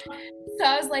so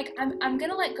I was like, I'm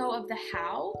gonna let go of the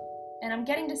how, and I'm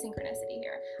getting to synchronicity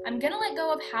here. I'm gonna let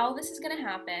go of how this is gonna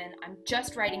happen. I'm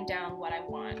just writing down what I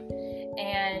want,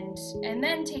 and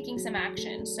then taking some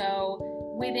action. So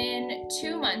within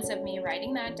 2 months of me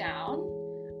writing that down,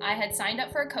 I had signed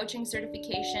up for a coaching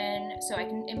certification so I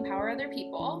can empower other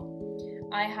people.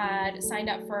 I had signed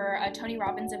up for a Tony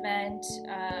Robbins event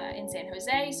in San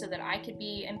Jose so that I could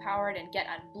be empowered and get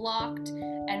unblocked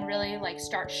and really, like,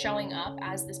 start showing up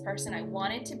as this person I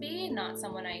wanted to be, not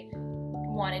someone I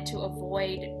wanted to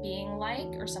avoid being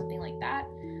like or something like that.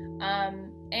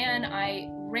 And I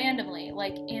randomly,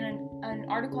 like, in an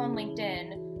article on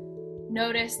LinkedIn,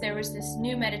 noticed there was this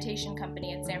new meditation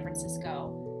company in San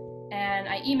Francisco. And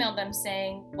I emailed them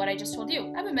saying what I just told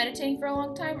you. I've been meditating for a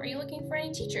long time. Are you looking for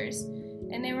any teachers?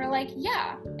 And they were like,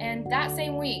 yeah. And that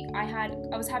same week, I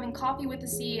was having coffee with the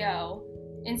CEO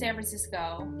in San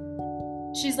Francisco.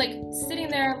 She's, like, sitting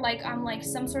there like I'm, like,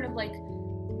 some sort of, like,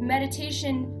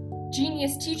 meditation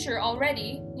genius teacher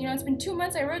already. You know, it's been 2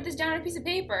 months. I wrote this down on a piece of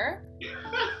paper.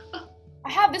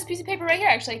 I have this piece of paper right here.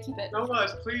 Actually, I keep it. Show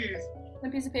us, please. The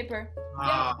piece of paper.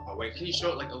 Wait, can you show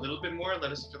it, like, a little bit more?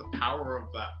 Let us feel the power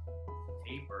of that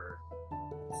paper.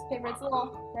 This paper, it's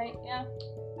little, right? Yeah.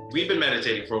 We've been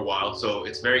meditating for a while, so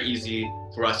it's very easy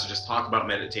for us to just talk about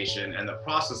meditation and the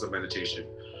process of meditation.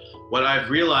 What I've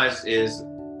realized is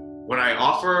when I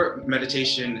offer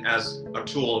meditation as a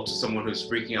tool to someone who's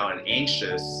freaking out and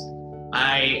anxious,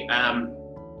 I am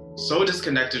so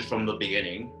disconnected from the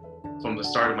beginning, from the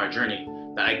start of my journey,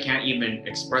 that I can't even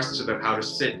express to them how to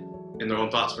sit in their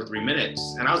own thoughts for 3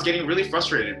 minutes. And I was getting really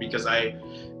frustrated because I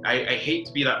hate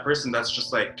to be that person that's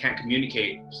just, like, can't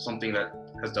communicate something that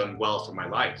has done well for my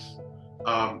life.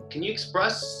 Can you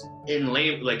express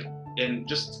in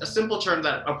just a simple term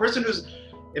that a person who's,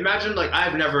 imagine, like,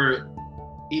 I've never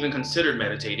even considered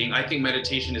meditating. I think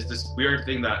meditation is this weird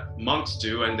thing that monks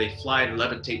do, and they fly and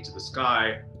levitate to the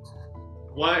sky.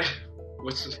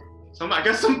 I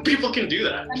guess some people can do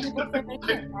that. Some people say they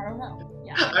can. I don't know.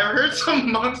 Yeah. I've heard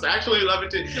some monks actually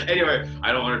levitate. Anyway,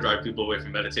 I don't want to drive people away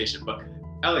from meditation, but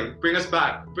Ellie, bring us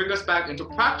back into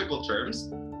practical terms.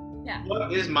 Yeah.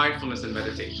 What is mindfulness and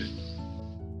meditation?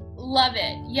 Love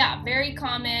it. Yeah, very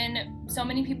common. So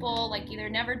many people, like, either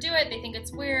never do it, they think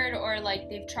it's weird, or, like,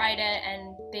 they've tried it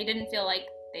and they didn't feel like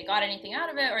they got anything out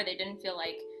of it, or they didn't feel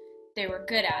like they were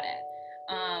good at it.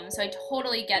 So I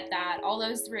totally get that. All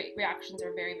those reactions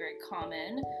are very, very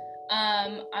common.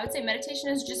 I would say meditation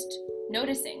is just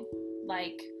noticing,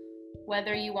 like,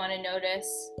 whether you want to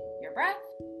notice your breath,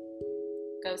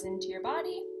 goes into your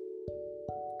body,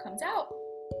 comes out,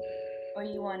 or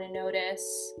you want to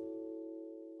notice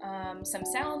some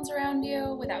sounds around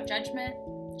you without judgment,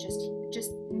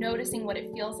 just noticing what it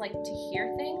feels like to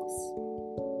hear things.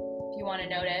 If you want to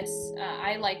notice,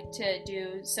 I like to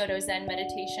do Soto Zen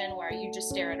meditation where you just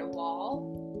stare at a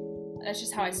wall. That's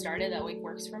just how I started. That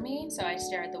works for me. So I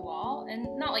stare at the wall, and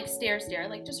not like stare,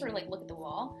 like just sort of like look at the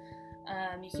wall.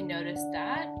 You can notice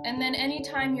that. And then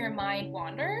anytime your mind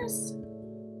wanders,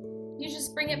 you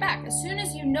just bring it back. As soon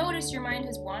as you notice your mind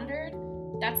has wandered,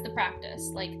 that's the practice.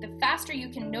 Like, the faster you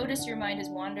can notice your mind has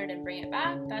wandered and bring it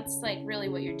back, that's, like, really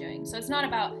what you're doing. So it's not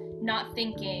about not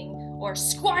thinking or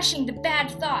squashing the bad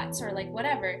thoughts or, like,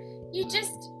 whatever. You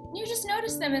just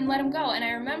notice them and let them go. And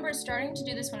I remember starting to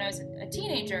do this when I was a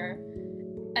teenager,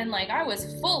 and, like, I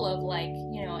was full of, like,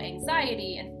 you know,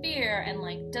 anxiety and fear and,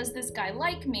 like, does this guy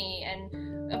like me,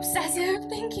 and obsessive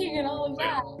thinking and all of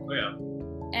that. Oh, yeah.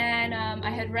 And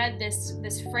I had read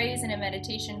this phrase in a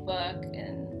meditation book,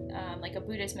 and like a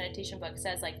Buddhist meditation book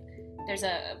says, like, there's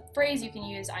a phrase you can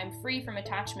use: I'm free from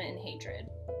attachment and hatred.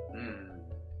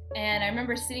 And I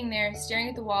remember sitting there staring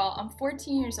at the wall. I'm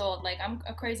 14 years old, like, I'm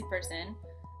a crazy person.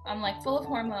 I'm, like, full of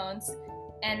hormones,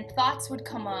 and thoughts would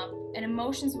come up and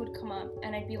emotions would come up,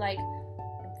 and I'd be like,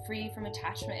 I'm free from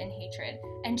attachment and hatred.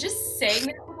 And just saying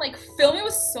it would, like, fill me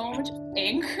with so much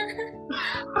anger.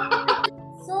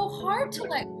 So hard to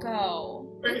let go.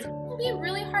 It's gonna be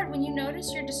really hard when you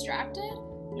notice you're distracted.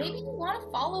 Maybe you want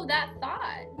to follow that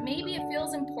thought. Maybe it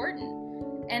feels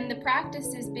important. And the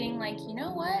practice is being like, you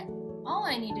know what? All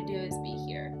I need to do is be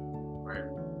here. Right.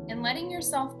 And letting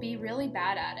yourself be really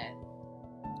bad at it.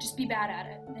 Just be bad at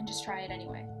it and just try it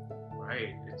anyway.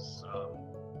 Right.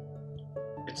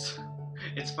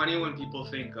 It's funny when people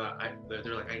think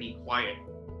they're like, I need quiet.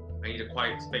 I need a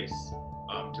quiet space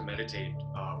to meditate.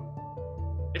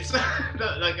 It's like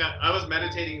I was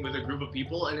meditating with a group of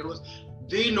people, and it was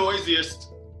the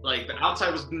noisiest. Like the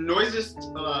outside was the noisiest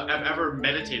I've ever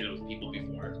meditated with people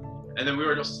before. And then we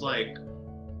were just like,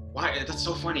 why? That's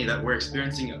so funny that we're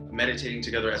experiencing meditating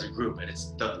together as a group, and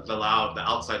it's the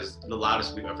outside is the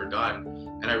loudest we've ever done.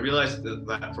 And I realized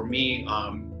that for me,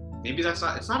 maybe it's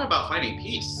not about finding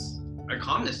peace and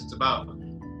calmness. It's about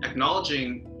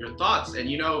acknowledging your thoughts. And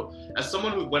as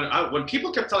someone who, when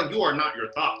people kept telling you are not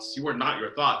your thoughts,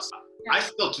 I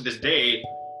still to this day,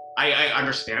 I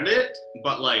understand it,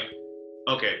 but like,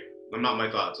 okay, I'm not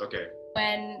my thoughts. Okay.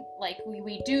 When like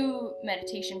we do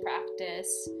meditation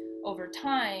practice over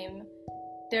time,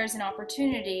 there's an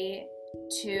opportunity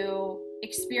to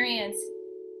experience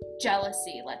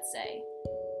jealousy, let's say.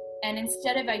 And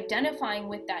instead of identifying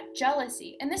with that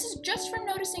jealousy, and this is just from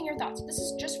noticing your thoughts, this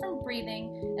is just from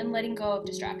breathing and letting go of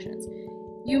distractions,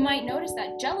 you might notice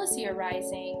that jealousy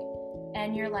arising,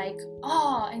 and you're like,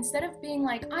 instead of being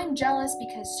like, I'm jealous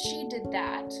because she did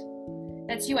that,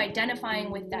 that's you identifying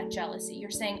with that jealousy.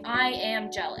 You're saying, I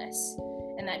am jealous.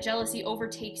 And that jealousy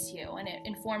overtakes you and it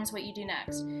informs what you do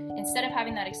next. Instead of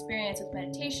having that experience with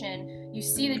meditation, you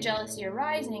see the jealousy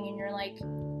arising and you're like,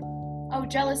 oh,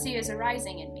 jealousy is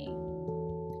arising in me.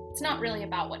 It's not really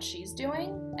about what she's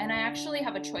doing, and I actually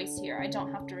have a choice here. I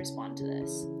don't have to respond to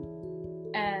this.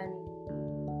 And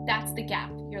that's the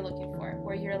gap you're looking for,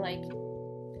 where you're like,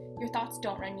 your thoughts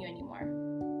don't run you anymore.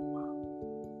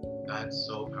 Wow. That's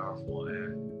so powerful.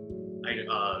 And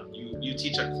you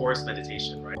teach at Chorus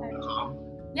Meditation, right?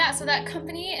 Yeah, so that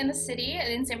company in the city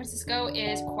in San Francisco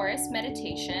is Chorus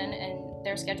Meditation, and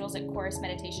their schedule's at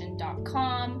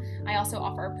chorusmeditation.com. I also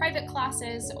offer private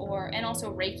classes and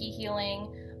also Reiki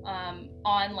healing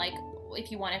on, like,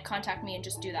 if you want to contact me and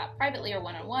just do that privately or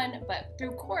one-on-one. But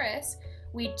through Chorus,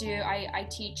 I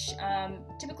teach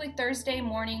typically Thursday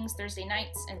mornings, Thursday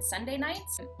nights, and Sunday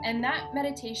nights. And that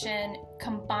meditation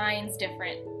combines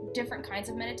different kinds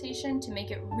of meditation to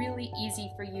make it really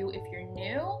easy for you if you're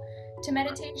new to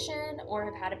meditation or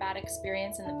have had a bad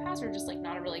experience in the past or just like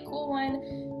not a really cool one,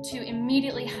 to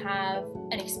immediately have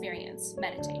an experience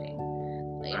meditating.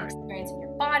 Like an experience in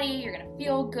your body, you're gonna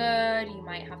feel good, you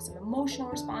might have some emotional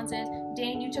responses.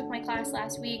 Dane, you took my class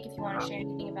last week, if you want to share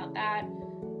anything about that.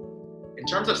 In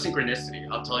terms of synchronicity,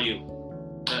 I'll tell you,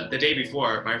 the day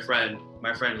before, my friend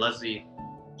Leslie,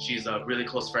 she's a really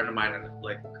close friend of mine, and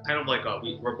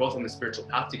we're both on the spiritual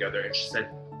path together, and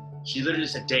she literally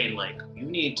said, Dane, like, you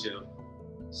need to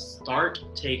start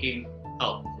taking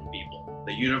help from people.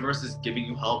 The universe is giving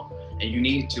you help, and you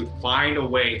need to find a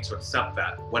way to accept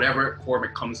that, whatever form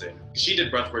it comes in. She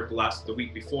did breathwork the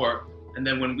week before, and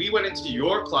then when we went into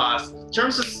your class,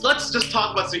 let's just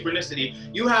talk about synchronicity.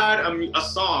 You had a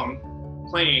song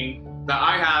playing that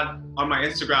I had on my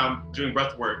Instagram doing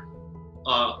breathwork.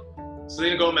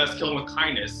 Selena Gomez, Killing with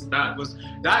Kindness.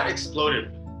 That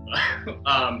exploded.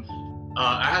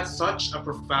 I had such a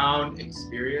profound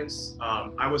experience.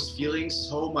 I was feeling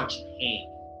so much pain.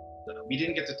 We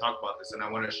didn't get to talk about this, and I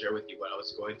want to share with you what I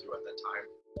was going through at that time.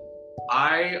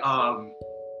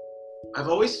 I've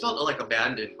always felt like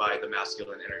abandoned by the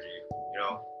masculine energy,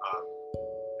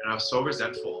 and I was so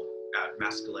resentful at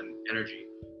masculine energy.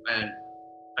 And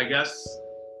I guess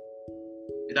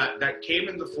that came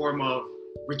in the form of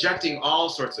rejecting all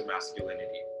sorts of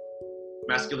masculinity.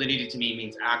 Masculinity to me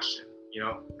means action,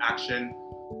 action,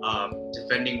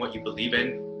 defending what you believe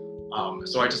in.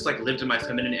 So I just lived in my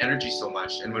feminine energy so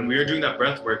much. And when we were doing that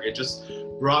breath work, it just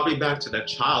brought me back to that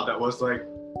child that was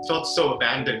felt so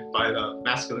abandoned by the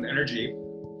masculine energy.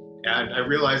 And I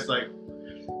realized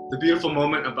the beautiful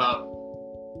moment about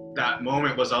that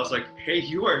moment was I was like, hey,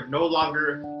 you are no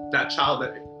longer that child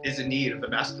that is in need of the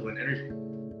masculine energy.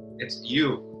 It's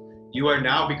you. You are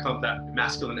now become that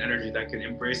masculine energy that can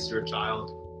embrace your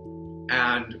child.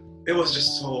 And it was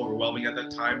just so overwhelming at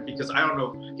that time, because I don't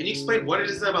know, can you explain what it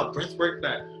is about breathwork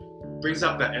that brings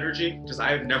up that energy? Because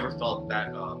I have never felt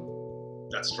that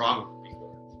strong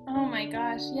before. Oh my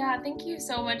gosh, yeah, thank you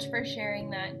so much for sharing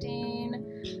that, Dane.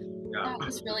 Yeah. That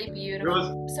was really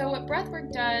beautiful. So what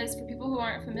breathwork does, for people who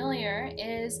aren't familiar,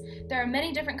 is there are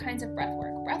many different kinds of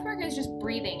breathwork. Breathwork is just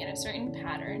breathing in a certain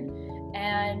pattern,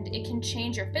 and it can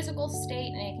change your physical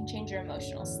state and it can change your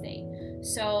emotional state.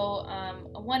 So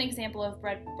one example of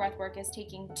breath work is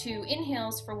taking 2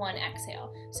 inhales for 1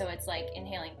 exhale. So it's like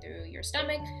inhaling through your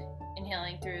stomach,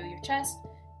 inhaling through your chest,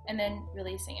 and then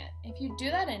releasing it. If you do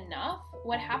that enough,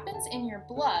 what happens in your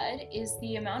blood is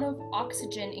the amount of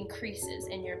oxygen increases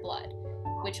in your blood,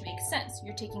 which makes sense.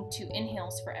 You're taking 2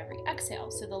 inhales for every exhale,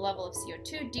 so the level of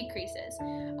CO2 decreases.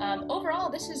 Overall,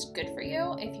 this is good for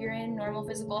you. If you're in normal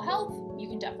physical health, you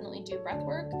can definitely do breath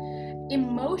work.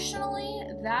 Emotionally,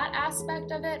 that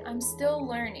aspect of it, I'm still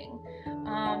learning.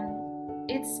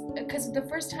 It's because the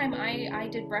first time I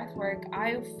did breath work,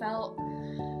 I felt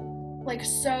like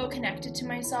so connected to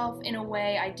myself in a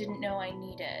way I didn't know I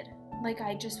needed. Like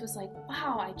I just was like,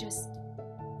 wow,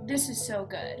 this is so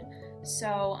good.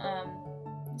 So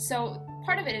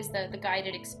part of it is the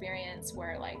guided experience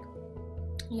where, like,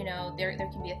 you know, there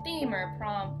can be a theme or a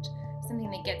prompt,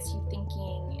 something that gets you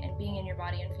thinking and being in your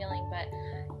body and feeling. But,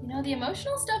 you know, the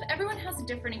emotional stuff, everyone has a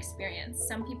different experience.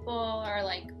 Some people are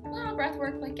like, oh, breath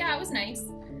work, like, yeah, it was nice.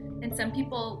 And some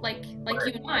people, like you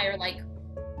and I, are like,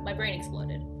 my brain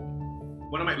exploded.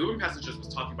 One of my Uber passengers was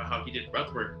talking about how he did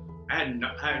breath work. I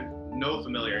had no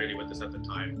familiarity with this at the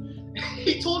time.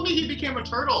 He told me he became a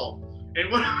turtle.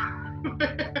 And what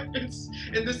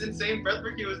in this insane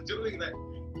breathwork he was doing, that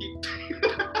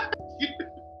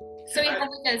so he had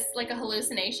like a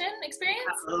hallucination experience?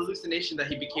 A hallucination that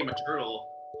he became a turtle.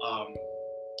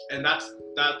 And that's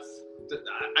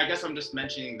I guess I'm just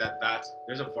mentioning that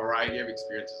there's a variety of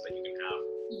experiences that you can have.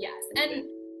 Yes. And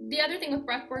the other thing with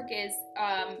breathwork is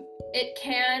it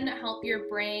can help your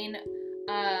brain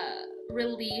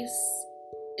release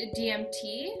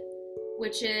DMT,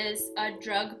 which is a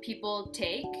drug people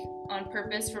take on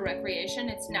purpose for recreation.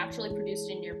 It's naturally produced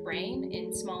in your brain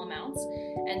in small amounts,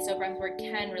 and so breathwork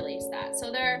can release that.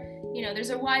 So there's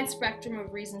a wide spectrum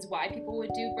of reasons why people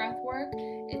would do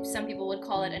breathwork. Some people would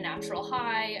call it a natural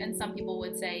high, and some people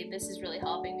would say this is really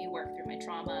helping me work through my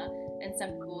trauma, and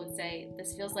some people would say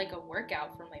this feels like a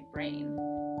workout for my brain.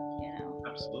 You know.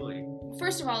 Absolutely.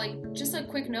 First of all, like, just a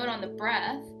quick note on the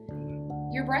breath.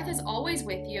 Your breath is always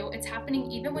with you. It's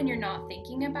happening even when you're not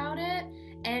thinking about it,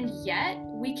 and yet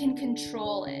we can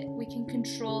control it. We can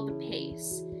control the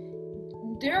pace.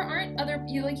 There aren't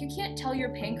you can't tell your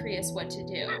pancreas what to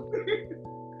do.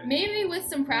 Maybe with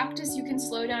some practice you can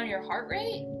slow down your heart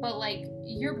rate, but like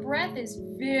your breath is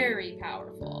very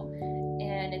powerful,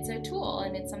 and it's a tool,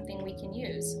 and it's something we can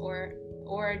use, or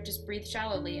just breathe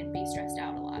shallowly and be stressed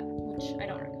out a lot, which I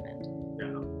don't recommend.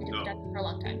 Yeah. I've done it for a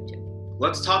long time too.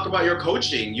 Let's talk about your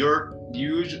coaching.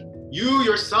 You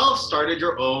yourself started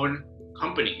your own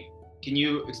company. Can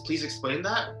you please explain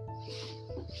that?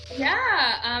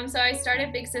 Yeah, so I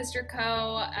started Big Sister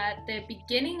Co. at the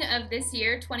beginning of this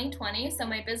year, 2020. So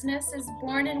my business is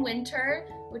born in winter,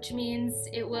 which means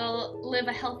it will live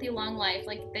a healthy, long life.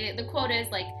 Like the quote is,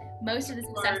 like, most of the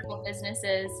successful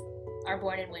businesses are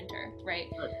born in winter, right?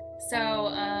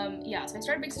 So so I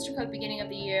started Big Sister Co. at the beginning of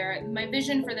the year. My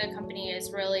vision for the company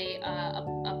is really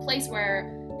a place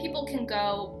where people can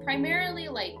go, primarily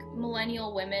like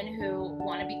millennial women who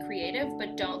want to be creative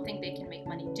but don't think they can make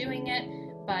money doing it.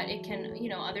 But it can,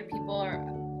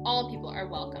 all people are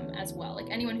welcome as well. Like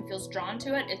anyone who feels drawn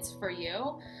to it, it's for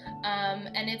you.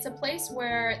 And it's a place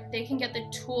where they can get the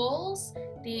tools,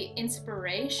 the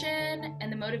inspiration,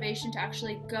 and the motivation to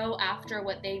actually go after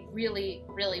what they really,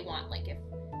 really want.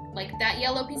 Like that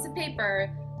yellow piece of paper,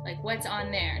 like what's on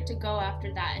there, to go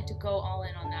after that and to go all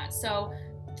in on that. So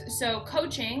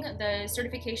coaching, the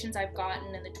certifications I've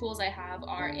gotten and the tools I have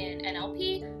are in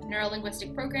NLP,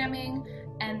 neuro-linguistic programming,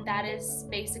 and that is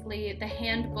basically the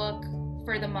handbook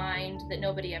for the mind that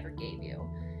nobody ever gave you.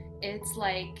 It's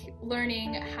like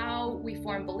learning how we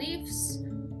form beliefs.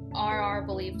 Are our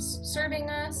beliefs serving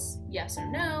us? Yes or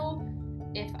no?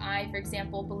 If I, for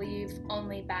example, believe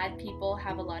only bad people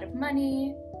have a lot of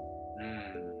money,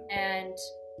 and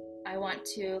I want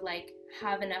to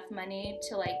have enough money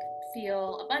to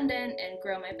feel abundant and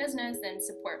grow my business and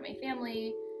support my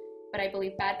family, but I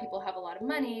believe bad people have a lot of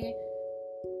money,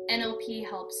 NLP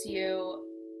helps you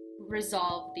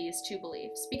resolve these two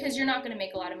beliefs, because you're not going to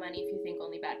make a lot of money if you think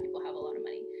only bad people have a lot of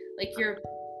money.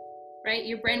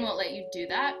 Your brain won't let you do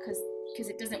that because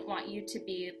it doesn't want you to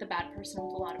be the bad person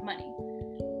with a lot of money.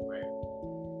 Right.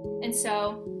 And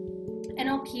so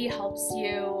NLP helps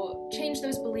you change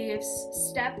those beliefs,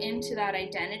 step into that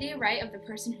identity, right, of the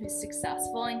person who's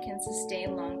successful and can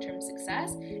sustain long-term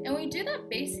success. And we do that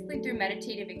basically through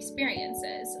meditative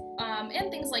experiences,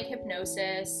 and things like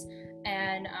hypnosis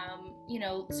and,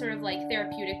 sort of like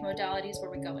therapeutic modalities where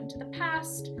we go into the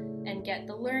past and get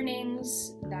the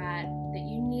learnings that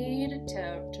you need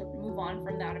to move on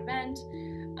from that event.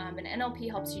 And NLP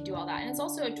helps you do all that. And it's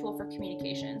also a tool for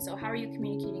communication. So how are you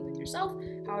communicating with yourself?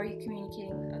 How are you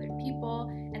communicating with other people?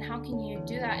 And how can you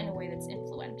do that in a way that's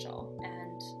influential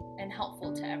and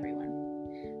helpful to everyone?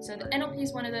 So the NLP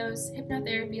is one of those,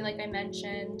 hypnotherapy, like I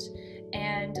mentioned,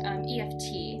 and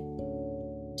EFT.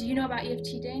 Do you know about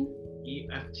EFT, Dane?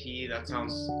 EFT, that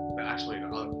sounds, actually,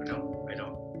 no, I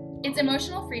don't. It's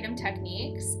emotional freedom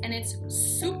techniques, and it's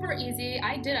super easy.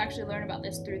 I did actually learn about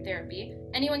this through therapy.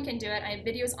 Anyone can do it. I have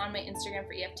videos on my Instagram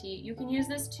for EFT. You can use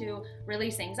this to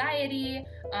release anxiety,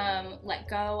 let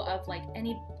go of like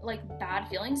any like bad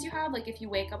feelings you have. Like if you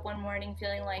wake up one morning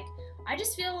feeling like, I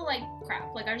just feel like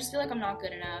crap, like I just feel like I'm not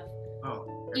good enough.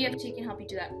 EFT can help you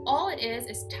do that. All it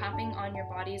is tapping on your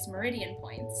body's meridian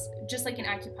points, just like in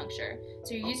acupuncture.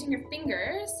 So you're using your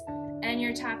fingers and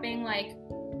you're tapping like,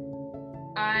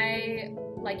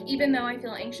 even though I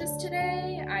feel anxious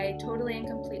today, I totally and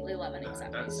completely love and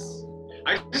accept myself.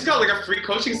 I just got like a free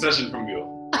coaching session from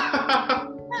you.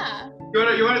 Yeah.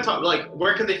 You want to talk, like,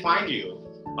 where can they find you?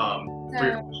 For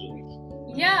your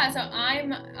coaching? Yeah, so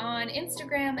I'm on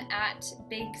Instagram at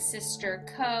Big Sister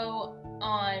Co.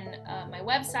 On my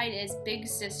website is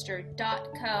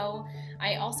bigsister.co.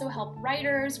 I also help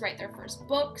writers write their first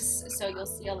books, so you'll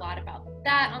see a lot about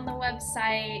that on the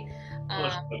website.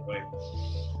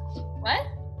 What?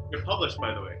 You're published,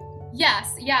 by the way.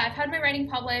 Yes, yeah, I've had my writing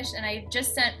published, and I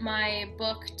just sent my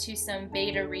book to some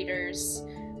beta readers.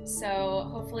 So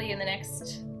hopefully in the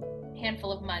next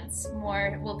handful of months,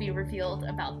 more will be revealed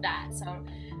about that. So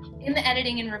in the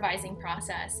editing and revising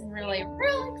process, and really,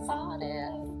 real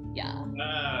excited. Yeah.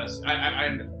 Yes.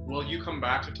 I will you come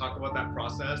back to talk about that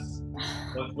process?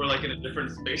 Once we're like in a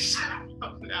different space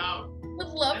now. Would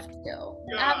love to.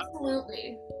 Yeah.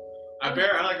 Absolutely.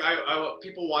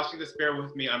 People watching this, bear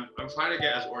with me. I'm trying to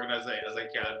get as organized as I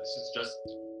can. This is just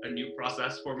a new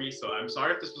process for me, so I'm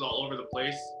sorry if this was all over the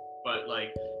place. But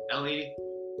like, Ellie,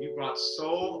 you brought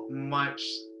so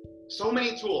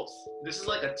many tools. This is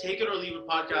like a take it or leave it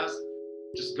podcast.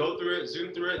 Just go through it,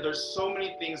 zoom through it. There's so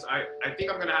many things. I think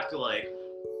I'm gonna have to like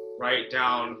write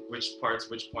down which points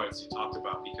you talked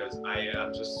about, because I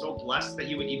am just so blessed that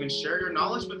you would even share your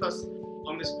knowledge with us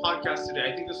on this podcast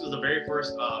today. I think this was the very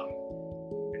first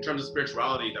in terms of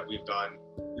spirituality that we've done.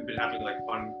 We've been having like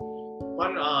fun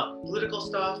political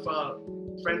stuff,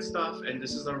 friend stuff, and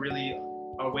this is a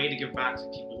way to give back to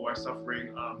people who are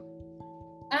suffering.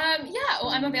 Well,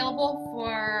 I'm available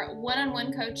for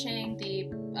one-on-one coaching. The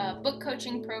book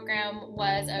coaching program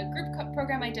was a group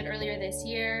program I did earlier this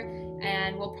year,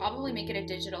 and we'll probably make it a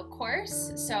digital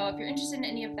course. So if you're interested in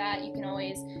any of that, you can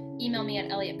always email me at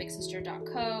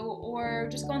ellie@bigsister.co, or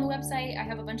just go on the website. I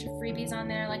have a bunch of freebies on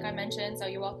there, like I mentioned, so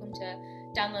you're welcome to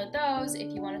download those.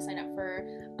 If you want to sign up for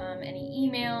any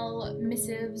email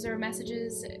missives or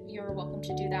messages, you're welcome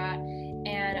to do that.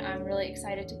 And I'm really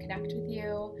excited to connect with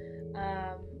you.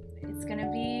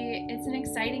 It's an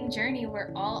exciting journey.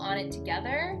 We're all on it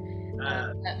together.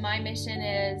 But my mission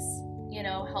is,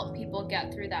 help people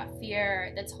get through that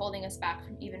fear that's holding us back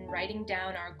from even writing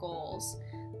down our goals.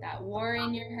 That war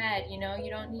in your head, you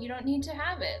don't need to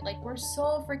have it. Like, we're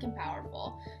so freaking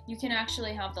powerful. You can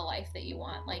actually have the life that you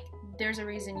want. Like, there's a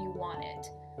reason you want it.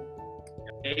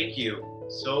 Thank you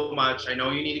so much. I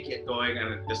know you need to get going,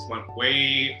 and this went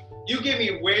you gave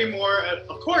me way more.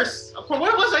 Of course, what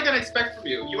was I gonna expect from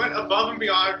you? You went above and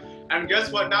beyond, and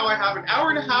guess what? Now I have an hour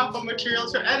and a half of material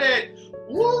to edit.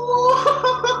 Woo!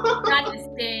 Not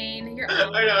disdain.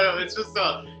 I know. It's just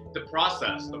the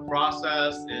process. The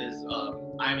process is.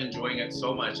 I'm enjoying it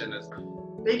so much, and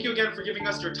thank you again for giving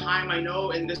us your time. I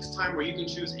know in this time where you can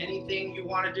choose anything you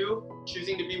want to do,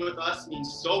 choosing to be with us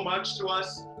means so much to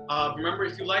us. Remember,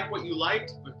 if you like what you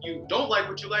liked, if you don't like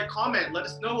what you like, comment. Let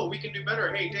us know what we can do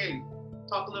better. Hey, Dane,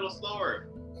 talk a little slower.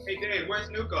 Hey, Dane, where's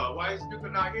Nuka? Why is Nuka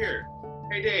not here?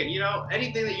 Hey, Dane,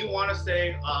 anything that you want to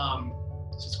say,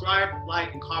 subscribe,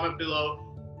 like, and comment below.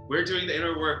 We're doing the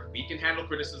inner work. We can handle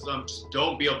criticism. Just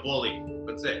don't be a bully.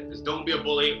 That's it. Just don't be a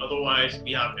bully. Otherwise,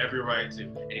 we have every right to.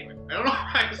 Anyway, I don't know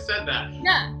why I said that.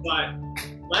 Yeah. But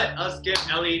let us give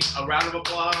Ellie a round of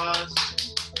applause.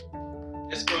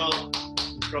 This girl,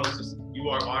 you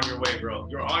are on your way, bro.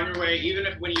 You're on your way. Even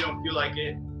if when you don't feel like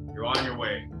it, you're on your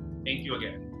way. Thank you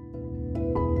again.